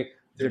Envoy.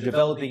 They're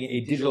developing a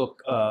digital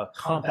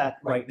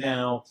compact right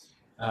now.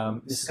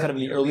 This is kind of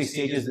in the early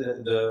stages.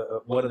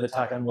 One of the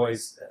Tech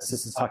Envoy's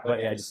assistants talked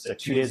about AI just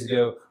 2 days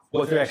ago.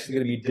 What they're actually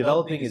going to be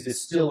developing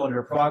is still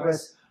under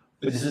progress.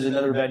 But this is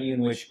another venue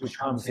in which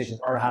conversations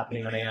are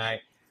happening on AI.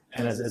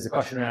 And as the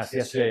questioner asked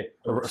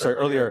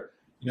earlier,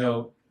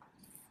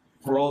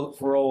 for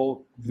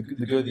all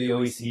the good the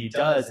OECD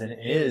does, and it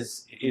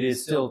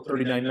is still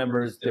 39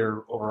 members. There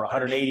are over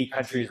 180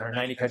 countries,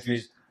 190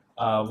 countries.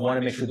 Want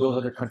to make sure those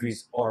other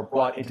countries are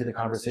brought into the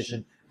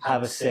conversation,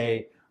 have a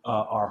say,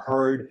 are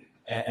heard,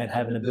 and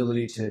have an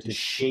ability to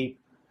shape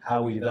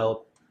how we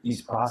develop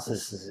these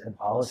processes and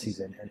policies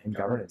and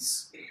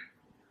governance.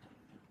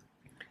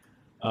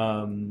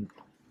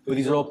 but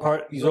these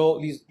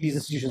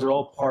institutions are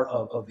all part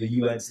of the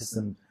UN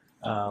system,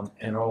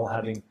 and are all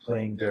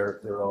playing their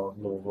own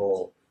little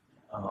role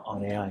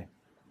on AI.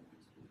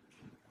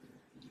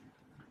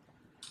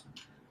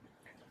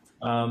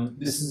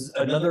 This is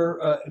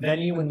another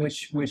venue in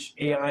which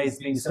AI is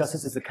being discussed.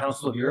 This is the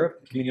Council of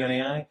Europe, the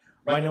Community on AI.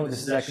 Right now,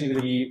 this is actually going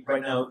to be,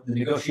 right now, the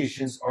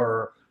negotiations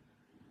are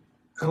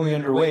currently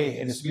underway,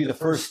 and this will be the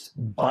first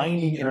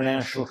binding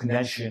international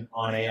convention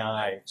on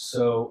AI.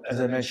 So,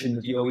 as I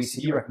mentioned, the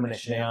OECD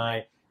recommendation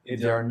AI, if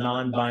there are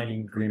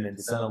non-binding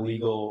agreements, it's not a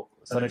legal,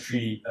 it's not a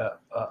treaty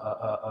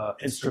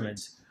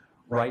instrument.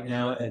 Right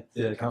now, at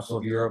the Council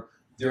of Europe,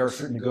 there are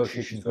certain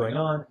negotiations going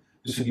on.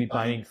 This would be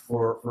binding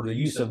for the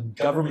use of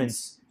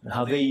governments and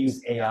how they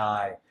use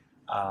AI,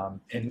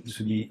 and this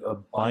would be a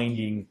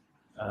binding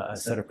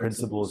set of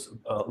principles,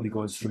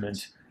 legal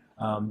instrument.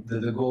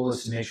 The goal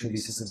is to make sure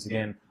these systems,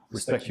 again,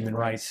 respect human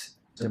rights,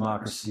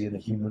 democracy, and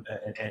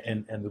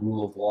the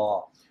rule of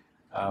law.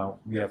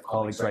 We have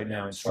colleagues right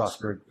now in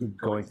Strasbourg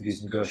going through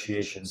these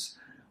negotiations,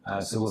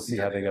 so we'll see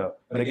how they go.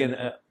 But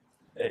again,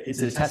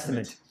 it's a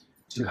testament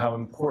to how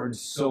important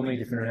so many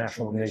different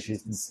international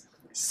organizations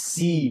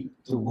see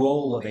the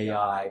role of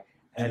AI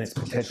and its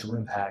potential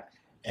impact,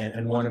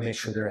 and want to make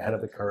sure they're ahead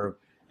of the curve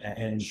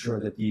and ensure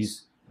that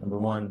these, number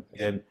one,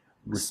 again,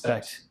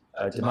 respect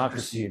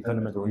democracy and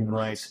fundamental human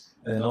rights,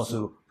 and then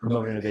also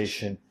promote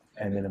innovation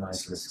and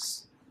minimize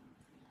risks.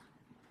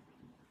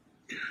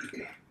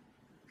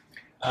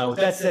 With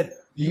that said,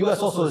 the U.S.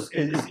 also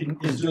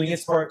is doing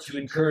its part to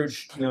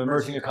encourage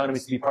emerging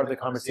economies to be part of the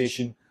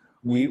conversation.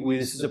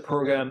 This is a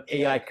program,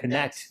 AI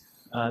Connect,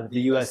 that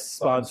the U.S.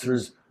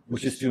 sponsors,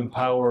 which is to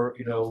empower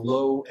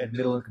low and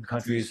middle income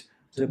countries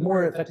to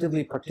more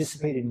effectively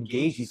participate and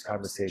engage these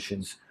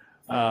conversations.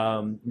 We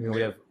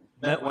have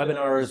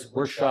webinars,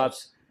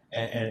 workshops,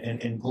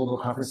 and global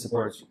conference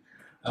supports.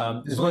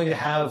 There's going to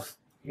have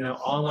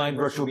online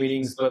virtual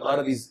meetings, but a lot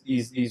of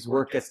these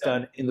work gets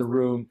done in the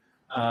room,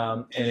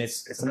 and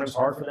it's sometimes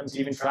hard for them to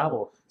even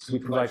travel. So we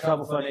provide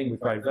travel funding, we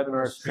provide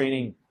webinars,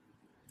 training.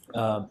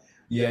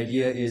 The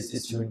idea is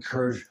to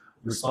encourage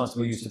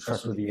responsible use of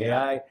trustworthy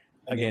AI,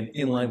 again,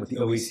 in line with the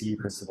OECD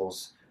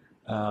principles.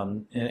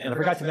 And I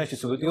forgot to mention,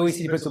 so the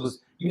OECD principles,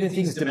 even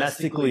things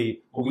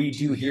domestically, what we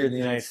do here in the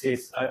United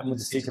States, I'm with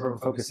the State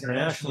Department focus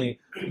internationally,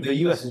 the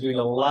US is doing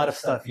a lot of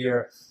stuff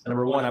here.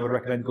 Number one, I would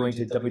recommend going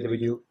to www.ai.gov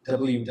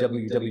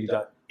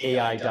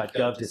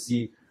to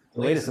see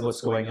the latest of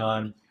what's going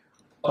on.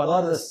 But a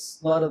lot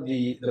of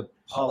the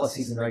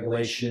policies and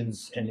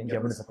regulations and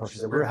governance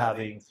approaches that we're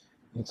having,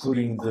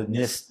 including the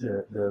NIST,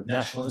 the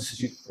National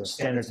Institute for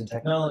Standards and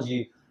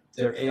Technology,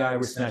 their AI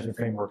risk management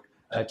framework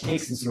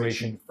takes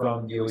inspiration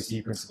from the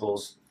OECD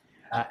principles,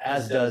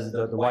 as does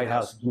the White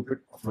House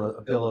blueprint for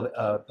a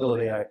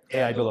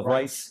AI Bill of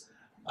Rights.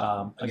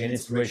 Again,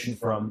 inspiration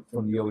from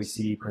the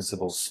OECD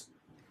principles.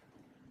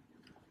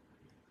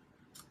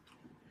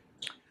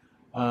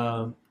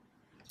 And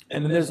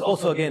then there's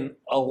also, again,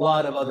 a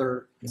lot of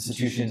other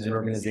institutions and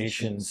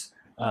organizations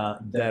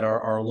that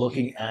are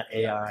looking at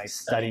AI,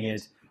 studying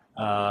it,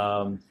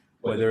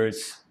 whether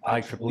it's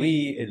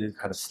IEEE, it is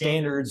kind of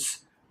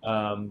standards,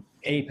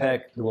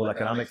 APEC, the World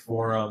Economic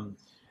Forum.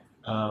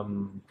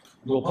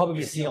 We'll probably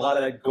be seeing a lot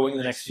of that going in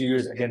the next few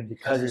years, again,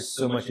 because there's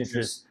so much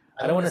interest.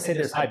 I don't want to say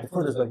there's hype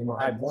before there's more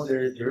hype. More,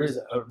 there is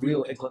a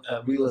real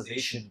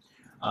realization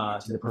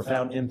to the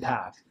profound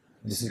impact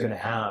this is going to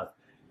have.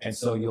 And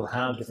so you'll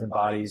have different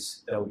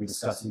bodies that will be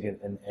discussing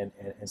it and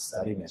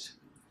studying it.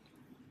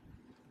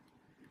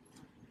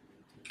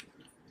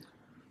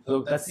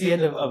 So that's the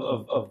end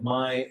of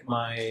my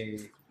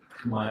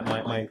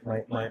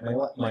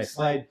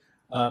slide.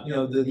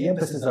 The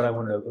emphasis that I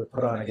want to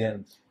put on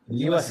again, the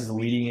U.S. is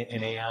leading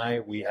in AI.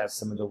 We have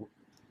some of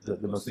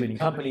the most leading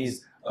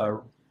companies,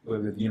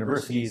 with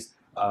universities,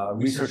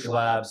 research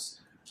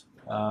labs,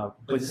 but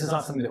this is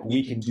not something that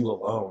we can do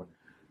alone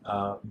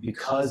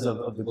because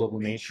of the global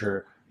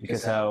nature,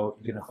 because how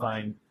you're going to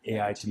find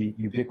AI to be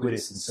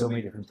ubiquitous in so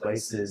many different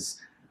places,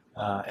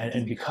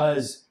 and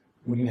because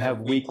when you have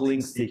weak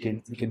links, they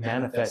can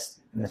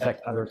manifest and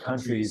affect other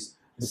countries.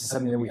 This is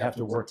something that we have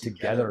to work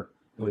together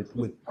with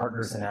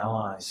partners and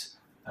allies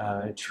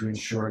to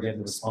ensure, again,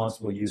 the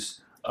responsible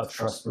use of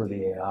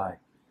trustworthy AI.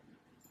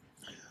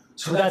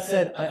 So with that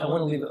said, I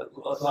want to leave a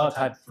lot of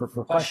time for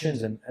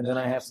questions, and then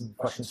I have some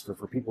questions for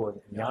people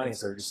in the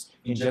audience, or just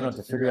in general,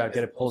 to figure out,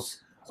 get a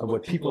pulse of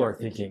what people are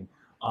thinking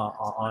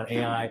on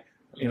AI.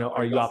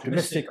 Are you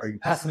optimistic? Are you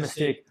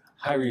pessimistic?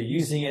 How are you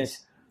using it?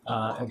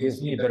 It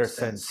gives me a better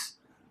sense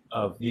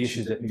of the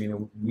issues that we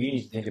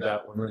need to think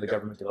about when we're in the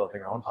government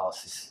developing our own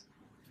policies.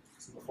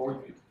 So before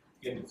we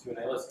get into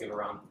Q&A, let's give a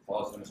round of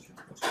applause to Mr.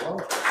 Costello.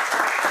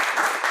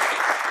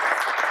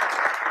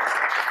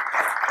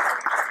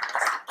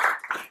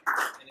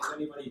 And if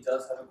anybody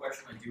does have a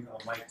question, I do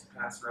have a mic to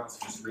pass around,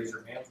 so just raise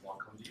your hand and I'll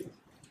come to you.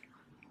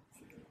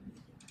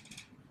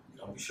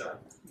 Don't be shy.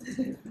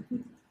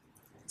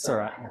 It's all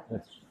right.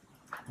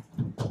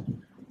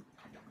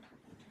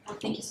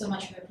 Thank you so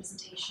much for your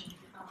presentation.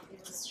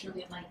 It was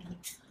truly enlightening.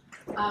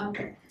 I'm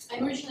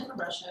originally from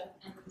Russia,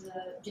 and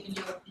given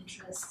your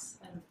interests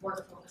and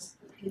work focus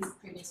with his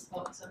previous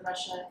focus on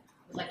Russia,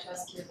 I'd like to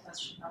ask you a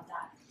question about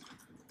that.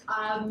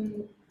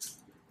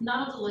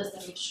 None of the lists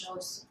that we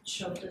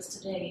showed us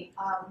today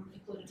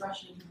included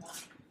Russia anymore,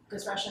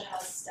 because Russia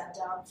has stepped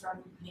down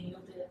from many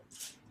of the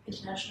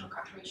international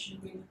cooperation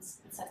agreements,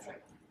 etc.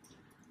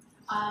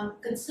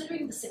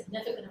 Considering the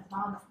significant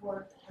amount of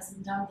work that has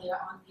been done there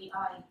on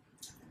AI,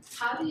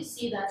 how do you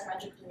see that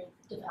trajectory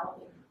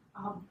developing?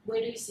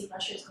 Where do you see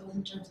Russia is going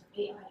in terms of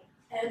AI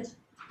and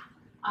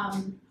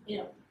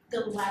the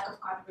lack of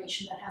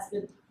cooperation that has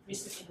been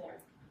recently there?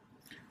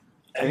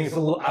 I think it's a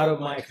little out of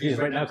my expertise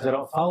right now because I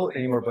don't follow it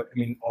anymore, but I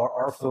mean,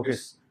 our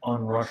focus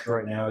on Russia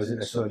right now isn't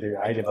necessarily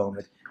their AI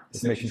development,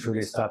 it's making sure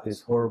they stop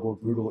this horrible,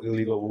 brutal,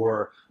 illegal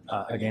war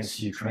against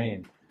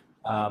Ukraine.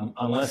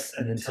 Unless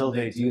and until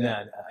they do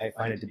that, I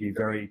find it to be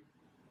very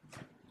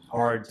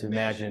hard to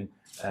imagine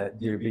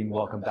they're being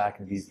welcomed back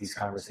into these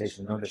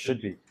conversations. No, there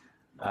should be.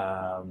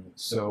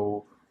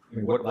 So, I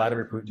mean, what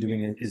Vladimir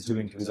Putin is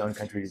doing to his own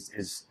country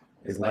is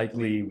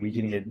likely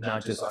weakening it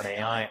not just on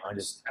AI, on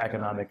just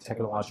economic,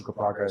 technological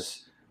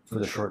progress for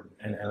the short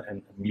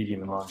and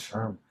medium and long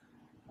term.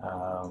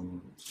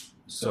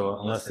 So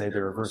unless they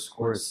reverse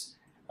course,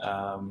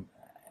 I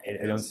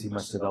don't see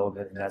much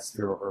development in that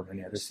sphere or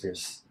many other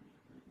spheres.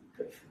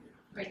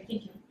 Great,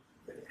 thank you.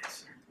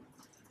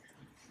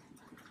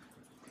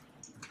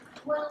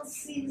 Well,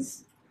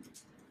 since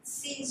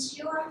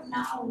you are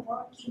now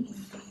working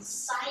in the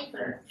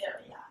cyber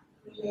area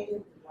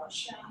related to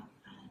Russia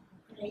and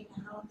Ukraine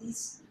and all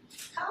this,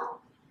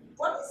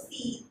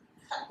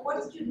 what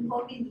is your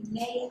involvement in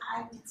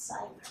AI with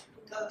cyber?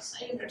 Because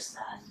I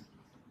understand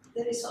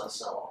there is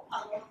also a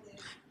lot of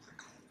the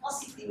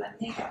positive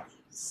and negative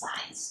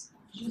sides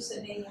of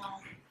using AI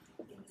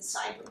in the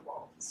cyber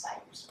world,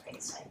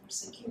 cyberspace,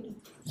 cybersecurity.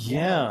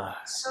 Yeah.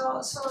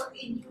 So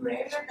in your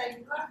area that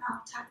you are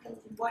now tackling,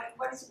 what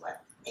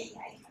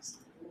AI has to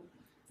do?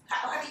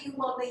 How do you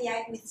involve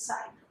AI with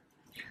cyber?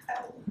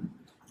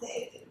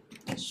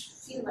 Which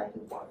field are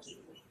you working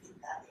with in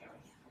that area?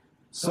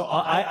 So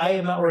I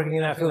am not working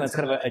in that field. That's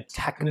kind of a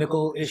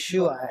technical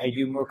issue. I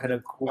do more kind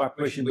of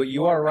cooperation, but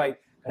you are right.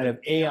 Kind of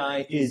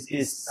AI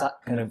is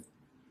kind of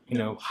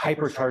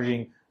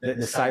hypercharging the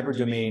cyber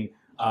domain,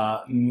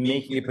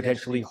 making it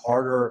potentially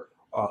harder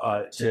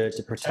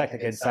to protect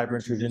against cyber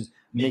intrusions,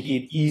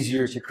 making it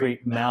easier to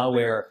create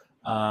malware.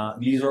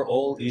 These are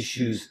all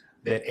issues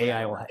that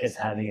AI is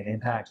having an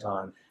impact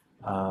on.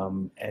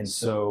 And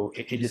so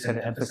it just kind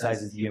of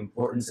emphasizes the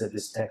importance of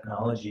this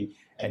technology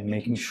and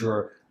making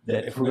sure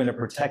that if we're going to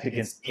protect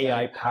against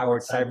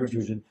AI-powered cyber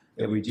intrusion,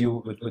 that we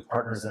do with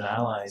partners and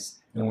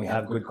allies, and we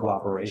have good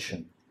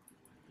cooperation.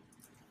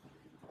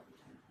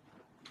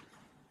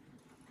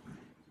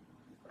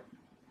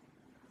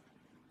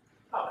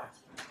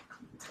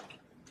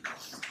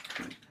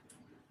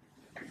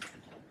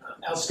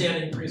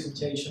 Outstanding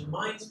presentation.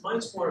 Mine's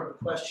more of a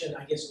question,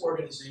 I guess,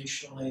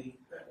 organizationally.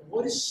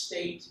 What is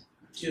state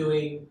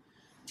doing,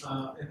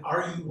 and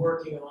are you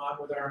working a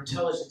lot with our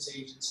intelligence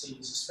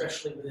agencies,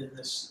 especially within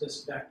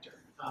this vector?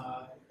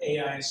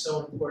 AI is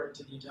so important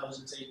to the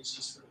intelligence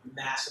agencies for the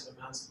massive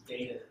amounts of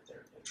data that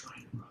they're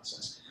trying to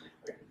process.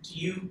 Do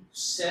you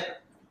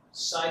set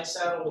side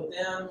saddle with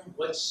them?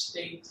 What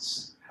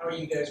states? How are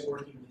you guys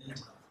working with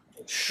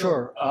Intel?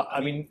 Sure.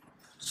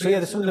 So yeah,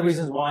 that's one of the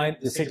reasons why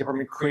the State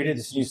Department created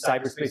this new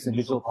Cyberspace and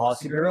Digital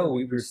Policy Bureau.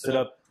 We were set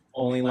up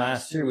only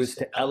last year, was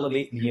to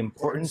elevate the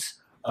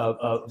importance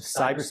of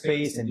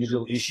cyberspace and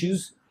digital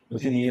issues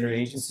within the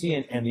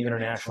interagency and the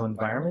international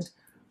environment.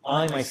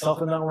 I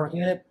myself am not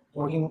working in it.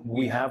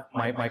 We have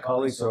my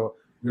colleagues, so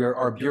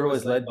our bureau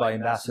is led by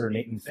Ambassador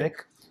Nathan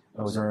Fick,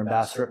 who's our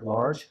ambassador at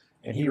large,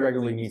 and he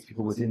regularly meets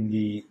people within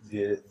the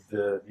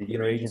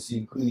interagency,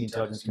 including the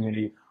intelligence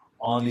community,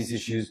 on these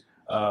issues.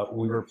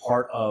 We were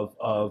part of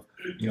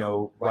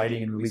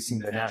writing and releasing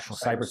the National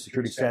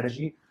Cybersecurity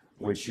Strategy,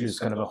 which is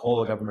kind of a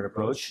whole of government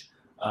approach.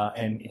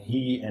 And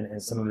he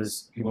and some of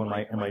his people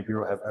in my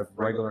bureau have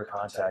regular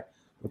contact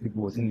with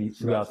people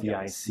throughout the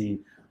IC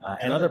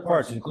and other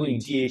parts, including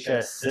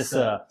DHS,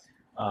 CISA,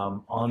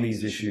 on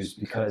these issues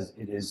because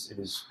it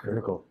is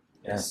critical.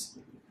 Yes.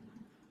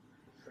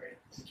 Great,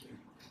 thank you.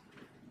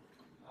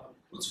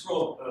 What's the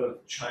role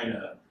of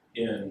China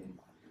in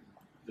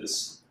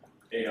this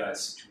AI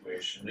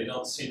situation? They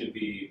don't seem to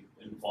be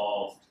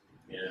involved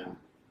in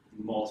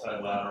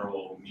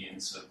multilateral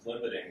means of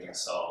limiting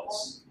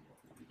themselves,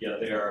 yet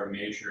they are a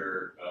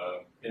major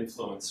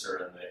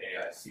influencer in the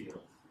AI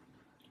field.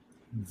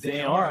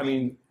 They are.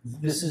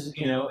 This is,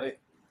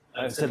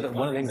 I've said that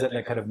one of the things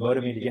that kind of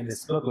motivated me to get in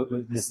this book,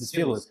 this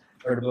field, was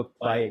I read a book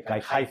by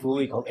Kai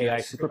Fu called AI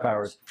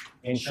Superpowers.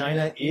 And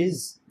China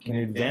is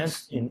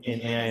advanced in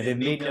AI. They've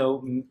made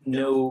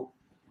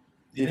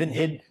they haven't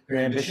hid their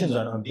ambitions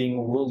on being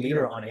a world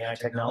leader on AI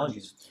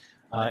technologies.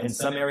 In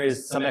some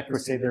areas, some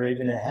experts say they're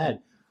even ahead.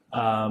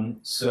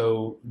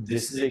 So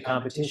this is a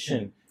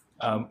competition.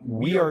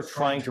 We are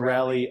trying to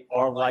rally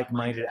our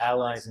like-minded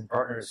allies and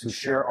partners who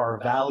share our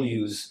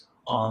values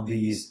on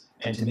these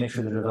and to make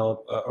sure they're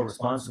developed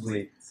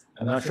responsibly.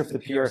 I'm not sure if the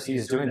PRC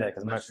is doing that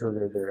because I'm not sure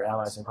they're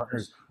allies and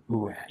partners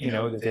who,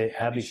 that they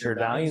have these shared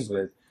values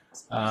with.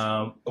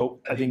 But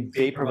I think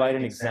they provide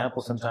an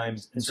example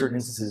sometimes in certain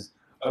instances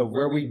of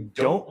where we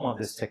don't want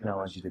this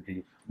technology to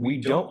be.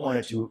 We don't want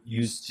it to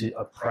use to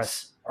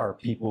oppress our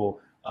people.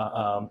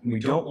 We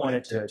don't want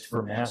it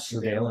for mass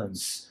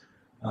surveillance.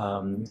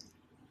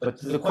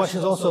 But the question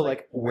is also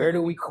like, where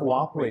do we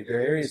cooperate? There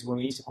are areas where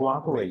we need to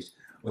cooperate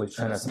with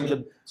China.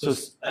 So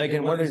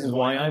again, one of the reasons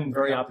why I'm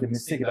very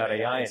optimistic about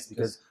AI is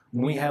because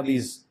when we have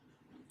these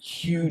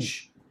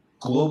huge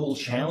global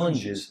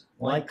challenges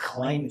like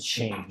climate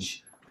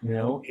change,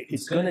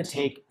 it's going to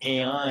take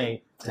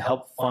AI to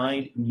help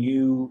find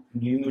new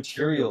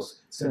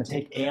materials. It's going to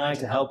take AI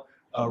to help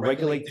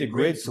regulate the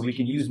grid so we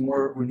can use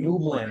more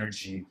renewable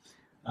energy.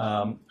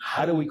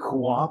 How do we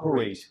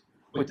cooperate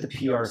with the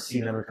PRC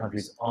and other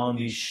countries on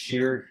these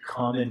shared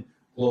common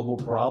global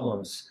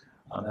problems?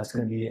 That's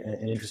going to be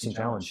an interesting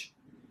challenge.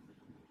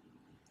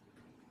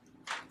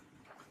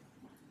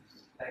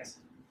 Thanks.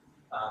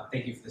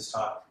 Thank you for this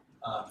talk.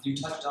 You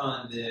touched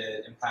on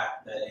the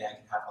impact that AI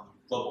can have on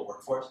the global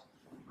workforce.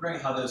 I'm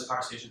wondering how those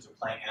conversations are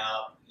playing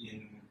out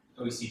in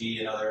OECD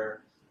and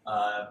other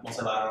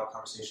multilateral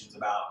conversations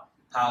about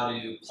how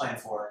to plan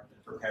for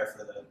and prepare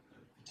for the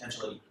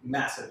potentially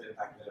massive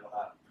impact that it'll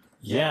have.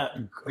 Yeah,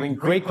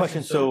 great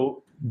question.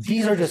 So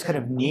these are just kind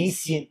of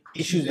nascent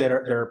issues that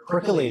are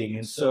percolating.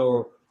 And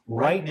so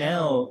right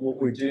now,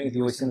 what we're doing at the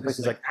OECD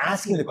is like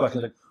asking the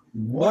questions like,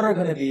 what are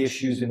going to be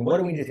issues and what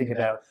do we need to think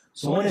about?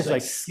 So one is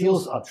like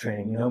skills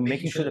uptraining,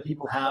 making sure that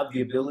people have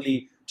the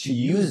ability to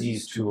use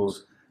these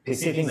tools. They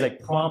say things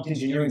like prompt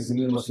engineering is one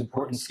of the most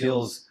important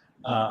skills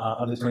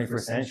of the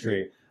 21st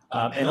century.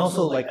 And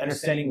also like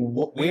understanding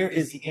where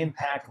is the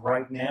impact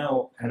right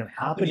now kind of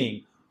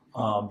happening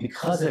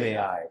because of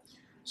AI.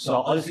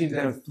 So I'll just give you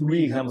kind of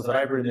 3 examples that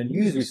I've heard in the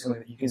news recently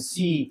that you can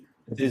see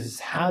that this is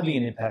having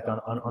an impact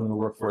on the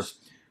workforce.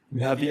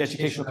 We have the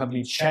educational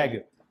company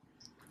Chegg,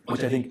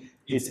 which I think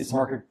its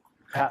market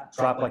cap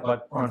dropped like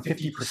about around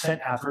 50%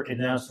 after it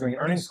announced during an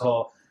earnings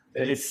call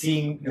that it's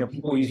seeing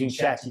people using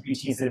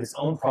ChatGPT instead of its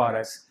own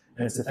products,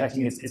 and it's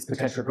affecting its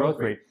potential growth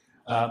rate.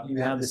 You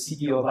have the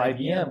CEO of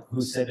IBM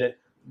who said that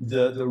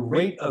the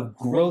rate of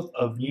growth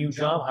of new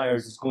job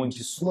hires is going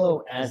to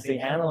slow as they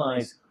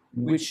analyze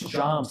which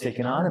jobs they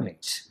can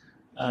automate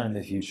in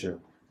the future.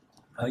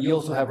 You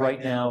also have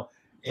right now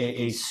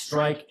a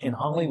strike in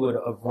Hollywood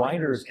of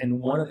writers, and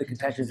one of the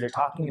contentions they're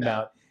talking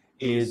about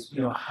is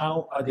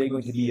how are they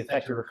going to be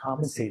affected or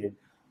compensated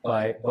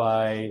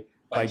by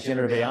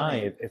generative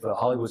AI if a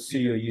Hollywood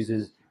studio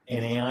uses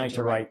an AI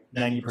to write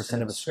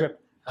 90% of a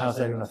script, how's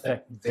that going to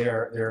affect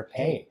their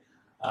pay?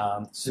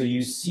 So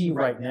you see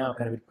right now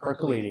kind of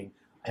percolating.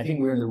 I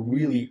think we're in the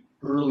really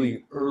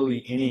early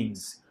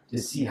innings to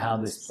see how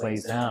this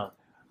plays out.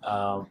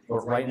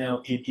 But right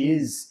now it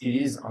is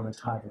on the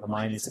top of the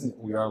mind. It's something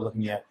that we are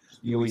looking at.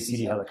 The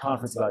OECD held a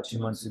conference about 2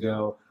 months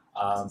ago,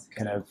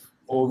 kind of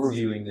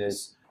overviewing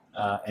this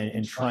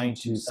and trying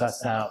to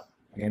suss out,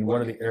 again,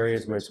 what are the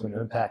areas where it's going to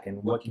impact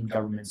and what can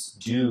governments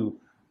do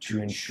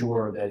to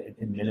ensure that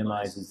it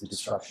minimizes the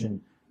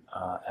disruption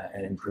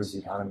and improves the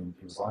economy and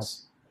people's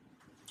lives.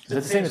 So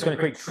at the same time, it's going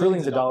to create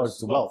trillions of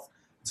dollars of wealth.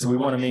 So we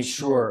want to make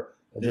sure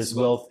that this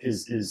wealth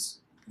is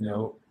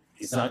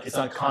it's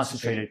not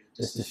concentrated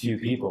just a few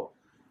people.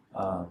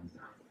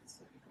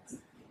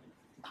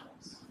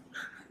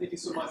 Thank you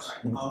so much.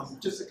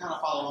 Just to kind of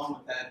follow on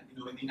with that,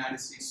 in the United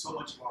States, so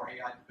much of our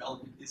AI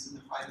development is in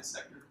the private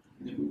sector,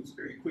 and it moves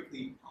very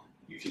quickly,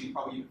 usually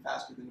probably even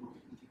faster than what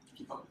we can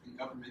keep up with in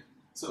government.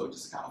 So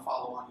just to kind of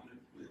follow on,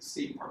 the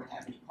State Department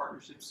have any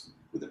partnerships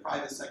with the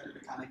private sector to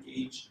kind of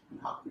gauge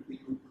how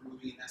quickly we're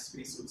moving in that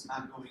space, so it's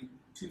not going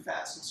too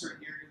fast in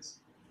certain areas.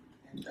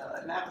 And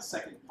I have a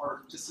second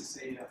part just to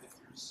say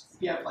if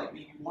you have like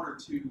maybe 1 or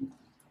 2,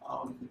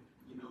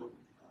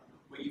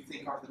 what you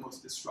think are the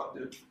most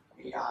disruptive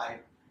AI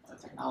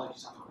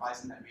technologies on the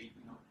horizon that may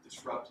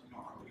disrupt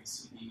our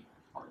OECD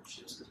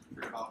partnerships, because we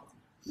heard about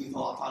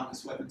lethal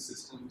autonomous weapon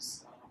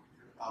systems, we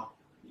heard about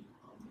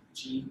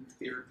gene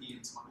therapy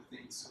and some other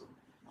things. So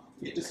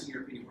yeah, just in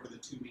your opinion, what are the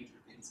 2 major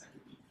things that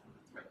could be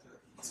a threat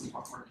to some of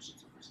our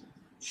partnerships?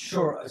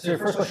 Sure. So your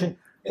first question,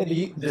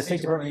 the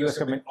State Department and the U.S.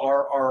 government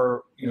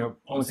are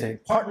I would say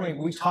partnering.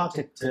 We talk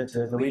to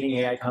the leading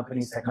AI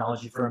companies,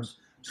 technology firms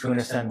to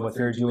understand what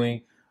they're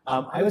doing.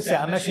 I would say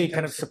I'm actually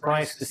kind of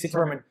surprised. The State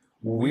Department,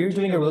 we're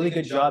doing a really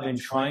good job in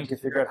trying to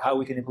figure out how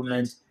we can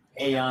implement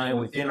AI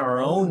within our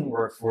own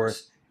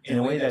workforce in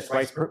a way that's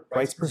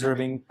rights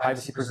preserving,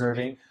 privacy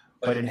preserving,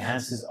 but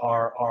enhances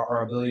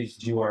our ability to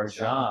do our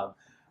job.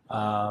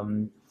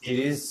 It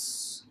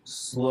is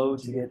slow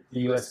to get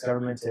the U.S.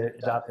 government to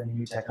adopt any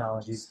new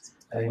technologies.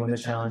 I think one of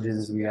the challenges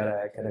is we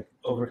gotta kind of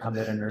overcome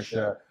that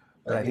inertia.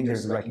 But I think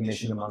there's a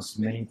recognition amongst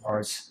many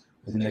parts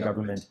within the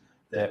government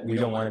that we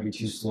don't want to be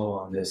too slow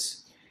on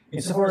this.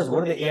 Insofar as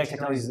what are the AI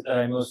technologies that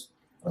I'm most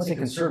don't say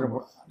conservative,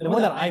 the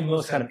one that I'm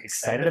most kind of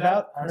excited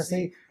about,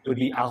 honestly, would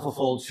be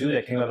AlphaFold 2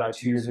 that came out about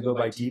 2 years ago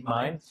by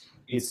DeepMind.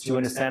 It's to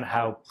understand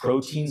how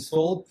proteins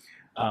fold.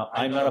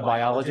 I'm not a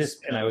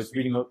biologist, and I was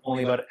reading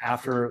only about it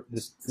after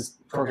this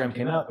program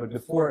came out, but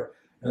before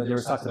there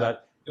was talks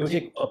about it would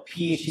take a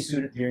PhD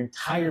student their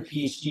entire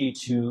PhD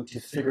to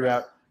figure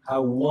out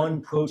how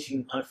one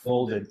protein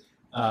unfolded,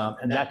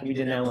 and that can be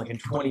done now like in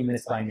 20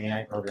 minutes by an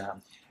AI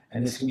program.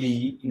 And this can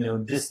be,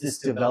 this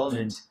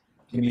development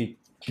can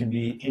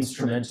be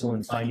instrumental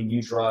in finding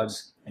new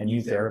drugs and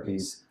new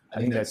therapies. I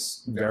think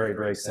that's very,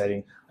 very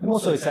exciting. I'm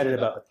also excited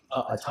about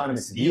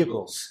autonomous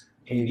vehicles,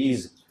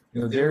 AVs.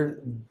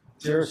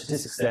 There are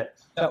statistics that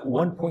about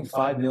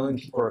 1.5 million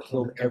people are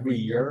killed every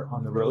year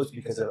on the roads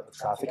because of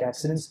traffic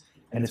accidents,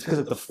 and it's because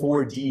of the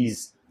 4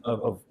 Ds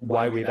of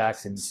why we have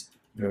accidents: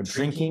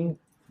 drinking,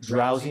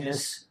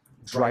 drowsiness,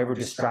 driver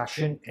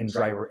distraction, and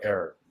driver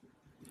error.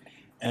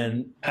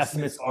 And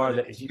estimates are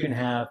that if you can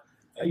have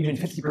even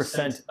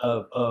 50%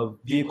 of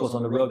vehicles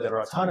on the road that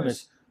are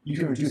autonomous, you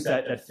can reduce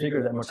that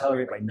figure, that mortality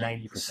rate, by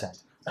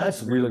 90%.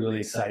 That's really, really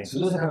exciting. So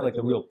those are kind of like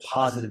the real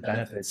positive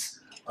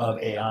benefits of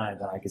AI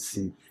that I could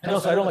see. And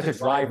also, I don't like to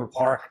drive or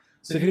park.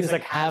 So if you just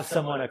like have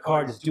someone in a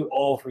car just do it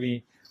all for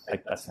me,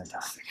 like that's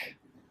fantastic.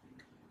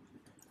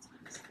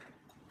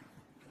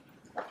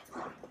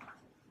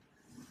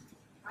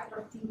 I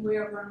don't think we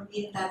are going to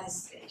be in that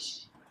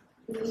stage.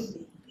 Believe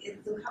me,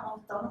 to have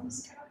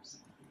autonomous cars?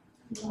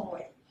 No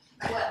way.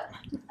 Well,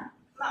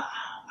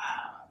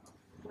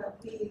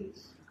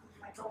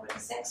 my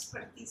company's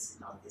expertise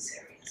in all these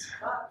areas.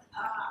 But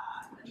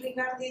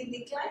regarding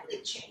the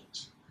climate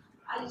change,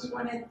 I just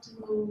wanted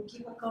to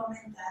give a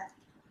comment that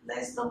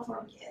let's don't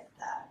forget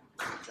that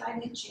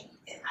climate change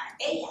and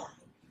AI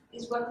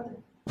is one of the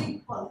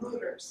big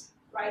polluters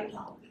right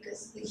now,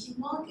 because the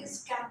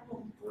humongous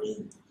carbon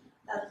print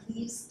that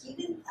leaves,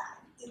 given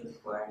that it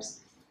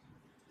requires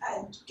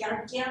a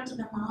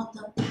gargantuan amount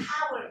of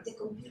power, the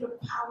computer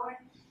power,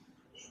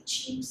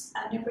 chips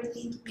and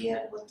everything to be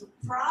able to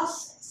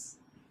process.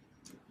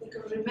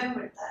 Because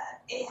remember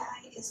that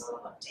AI is all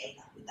about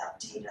data. Without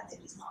data, there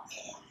is no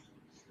AI.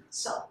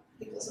 So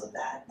because of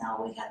that,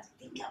 now we have to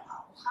think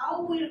about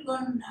how we're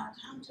going to now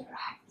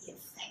counteract the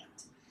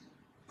effect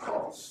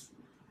of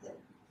the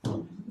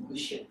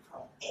pollution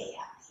from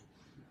AI.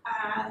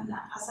 And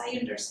as I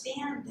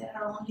understand, there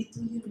are only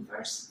 2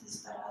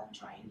 universities that are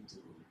trying to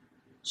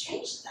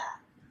change that,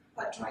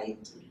 but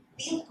trying to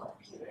build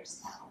computers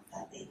now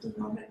that they do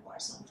not require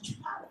so much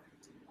power.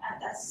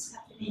 And that's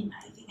happening,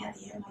 I think, at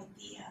the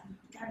MIT and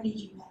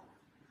Carnegie Mellon,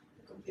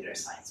 the computer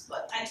science.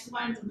 But I just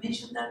wanted to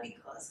mention that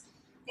because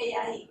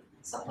AI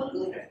is a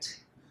polluter,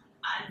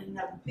 and in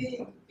a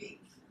big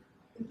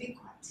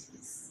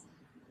quantities.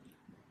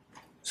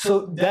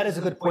 So that is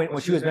a good point.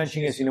 What she was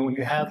mentioning is, when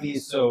you have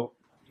these,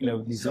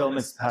 these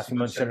developments the past few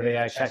months, generative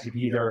AI,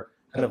 ChatGPT, they're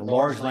kind of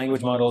large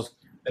language models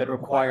that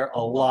require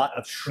a lot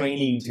of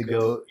training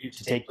to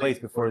take place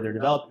before they're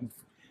developed,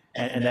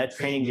 and that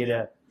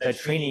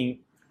training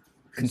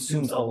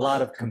consumes a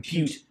lot of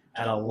compute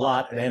and a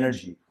lot of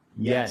energy.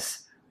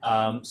 Yes.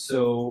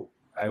 So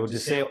I would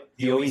just say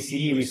the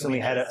OECD recently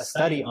had a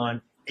study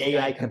on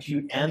AI,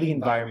 compute, and the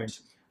environment,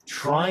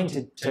 trying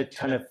to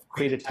kind of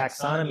create a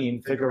taxonomy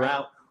and figure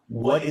out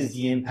what is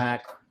the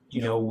impact,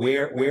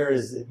 where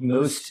is it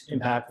most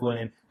impactful,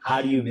 and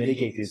how do you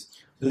mitigate this?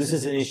 So this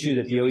is an issue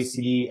that the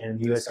OECD and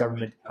the US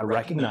government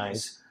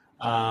recognize.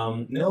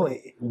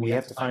 We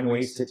have to find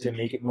ways to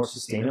make it more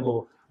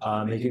sustainable,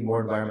 make it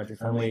more environmentally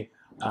friendly.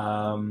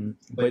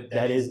 But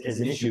that is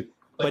an issue.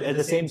 But at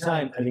the same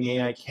time, I think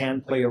AI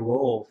can play a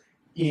role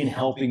in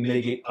helping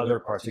mitigate other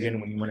parts.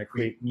 Again, when you want to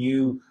create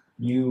new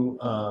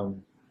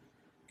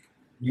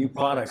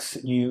products,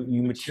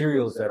 new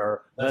materials that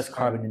are less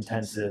carbon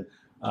intensive,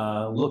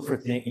 look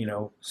for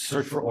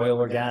search for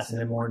oil or gas in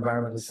a more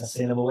environmentally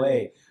sustainable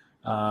way.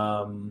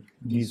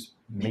 These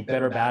make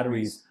better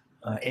batteries,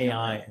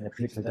 AI, and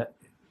particularly that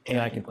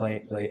AI can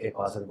play a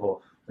positive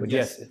role. But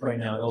yes, right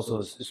now it also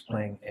is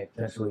playing a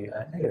potentially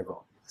negative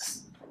role.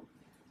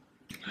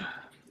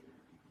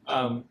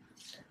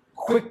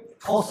 Quick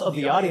pulse of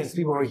the audience,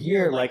 people who are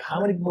here, like how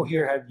many people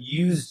here have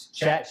used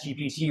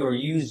ChatGPT or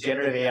used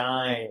generative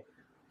AI,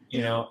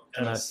 on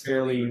a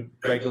fairly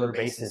regular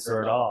basis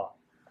or at all?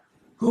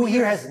 Who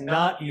here has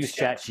not used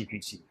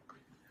ChatGPT?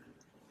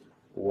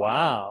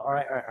 Wow, all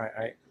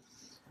right.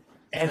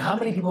 And how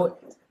many people,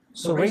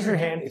 so raise your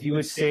hand if you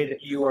would say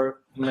that you are,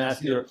 I'm gonna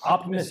ask either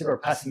optimistic or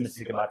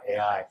pessimistic about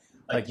AI.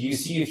 Like, do you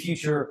see a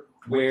future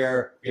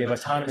where we have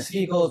autonomous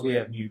vehicles, we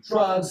have new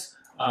drugs,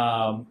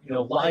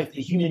 life,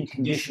 the human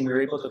condition, we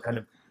were able to kind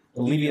of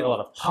alleviate a lot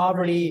of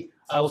poverty?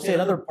 I will say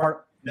another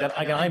part that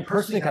I'm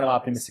personally kind of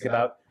optimistic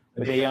about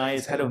with AI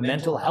is kind of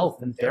mental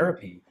health and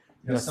therapy.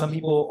 Some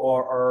people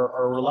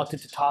are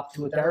reluctant to talk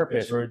to a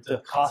therapist, or the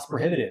cost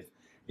prohibitive.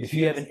 If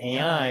you have an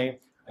AI,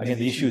 again,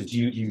 the issue is, do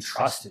you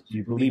trust it? Do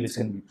you believe it's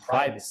going to be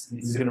private? Is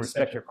it going to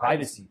respect your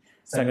privacy?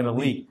 It's not going to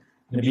leak.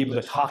 You're going to be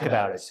able to talk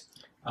about it.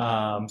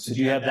 So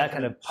do you have that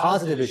kind of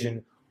positive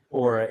vision,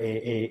 or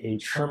a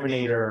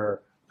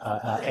Terminator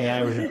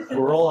AI,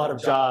 we're all out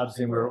of jobs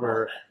and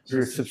we're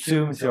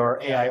subsumed to our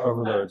AI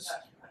overloads.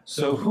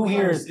 So who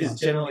here is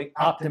generally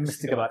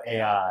optimistic about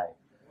AI?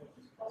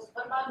 Well,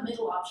 what about the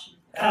middle option?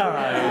 All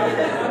right.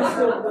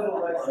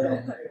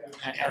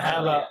 And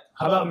how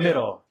about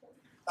middle?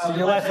 So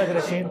your life's not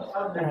going to change.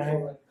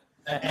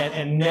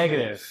 And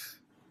negative.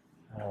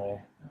 All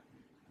right.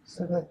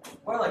 So good.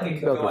 Or like it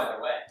could go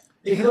either way.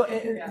 It can go,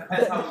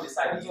 Depends how we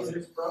decide to use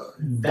it.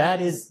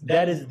 that is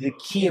the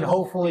key, and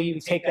hopefully you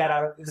take that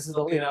out of this is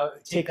the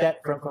take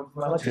that from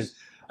my lectures.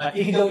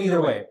 It can go either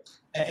way,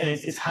 and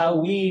it's how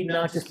we,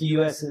 not just the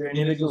U.S. and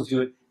individuals,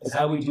 do it. It's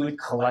how we do it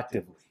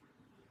collectively.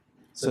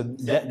 So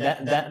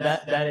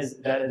that is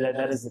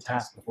the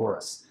task before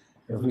us.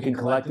 If we can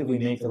collectively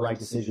make the right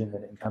decision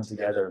and come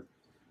together,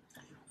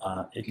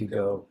 it could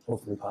go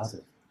hopefully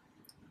positive.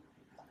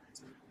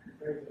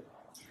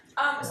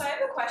 So I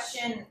have a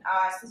question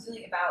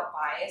specifically about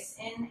bias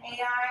in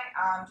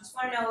AI. Just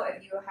want to know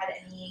if you had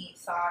any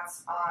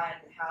thoughts on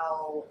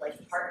how, like,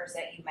 the partners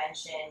that you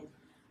mentioned,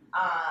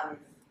 I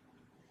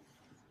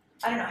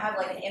don't know, have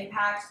like an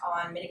impact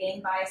on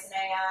mitigating bias in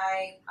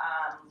AI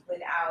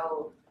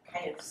without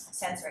kind of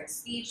censoring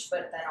speech,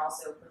 but then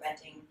also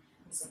preventing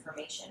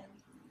misinformation?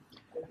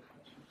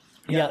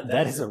 Yeah,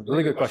 that is a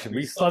really good question.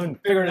 We still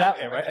haven't figured it out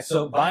yet, right?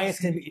 So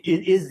bias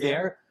is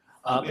there.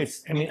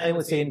 I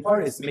would say in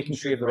part it's making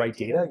sure you have the right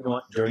data. You don't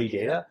want dirty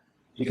data,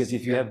 because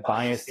if you have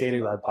biased data,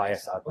 you'll have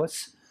biased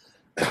outputs.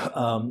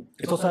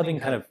 It's also having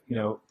kind of,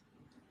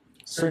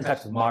 certain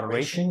types of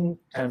moderation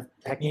kind of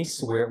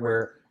techniques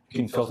where you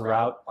can filter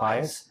out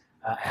bias,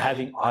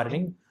 having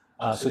auditing.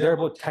 So there are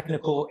both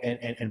technical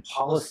and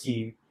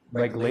policy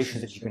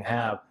regulations that you can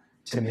have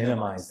to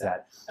minimize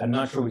that. I'm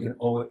not sure we can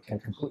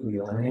completely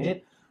eliminate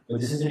it, but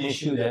this is an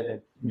issue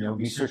that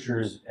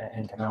researchers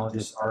and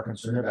technologists are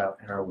concerned about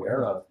and are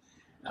aware of.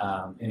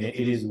 And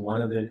it is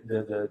one of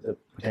the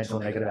potential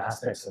negative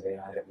aspects of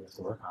AI that we have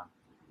to work on.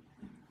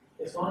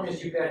 As long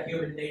as you've got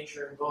human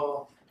nature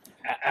involved,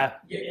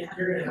 you're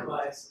going to have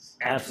biases.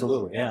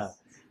 Absolutely, yeah.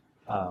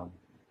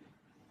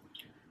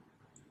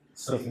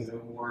 So if there's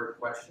no more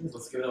questions,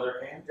 let's give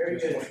another hand. Very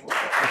good.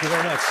 Thank you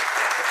very much.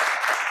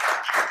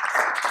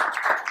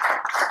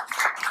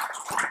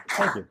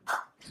 Thank you.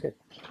 Good.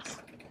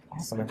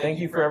 Awesome, and thank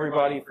you for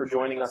everybody for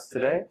joining us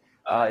today.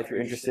 If you're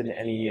interested in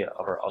any of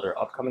our other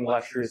upcoming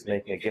lectures,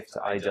 making a gift to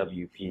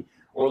IWP,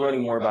 or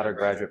learning more about our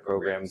graduate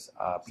programs,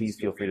 please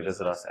feel free to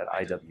visit us at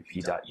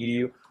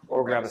iwp.edu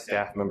or grab a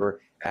staff member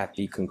at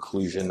the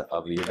conclusion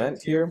of the event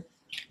here.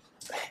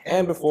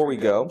 And before we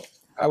go,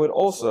 I would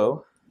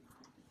also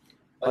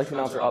like to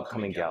announce our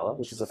upcoming gala,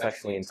 which is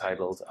affectionately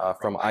entitled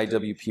From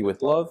IWP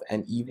with Love,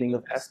 an Evening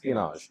of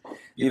Espionage.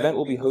 The event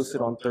will be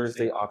hosted on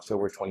Thursday,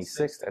 October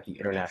 26th at the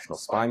International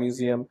Spy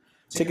Museum.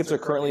 Tickets are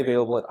currently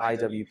available at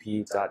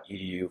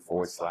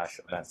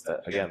iwp.edu/events.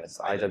 Again, that's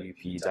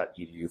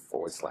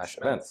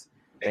iwp.edu/events.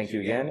 Thank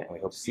you again, and we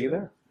hope to see you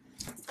there.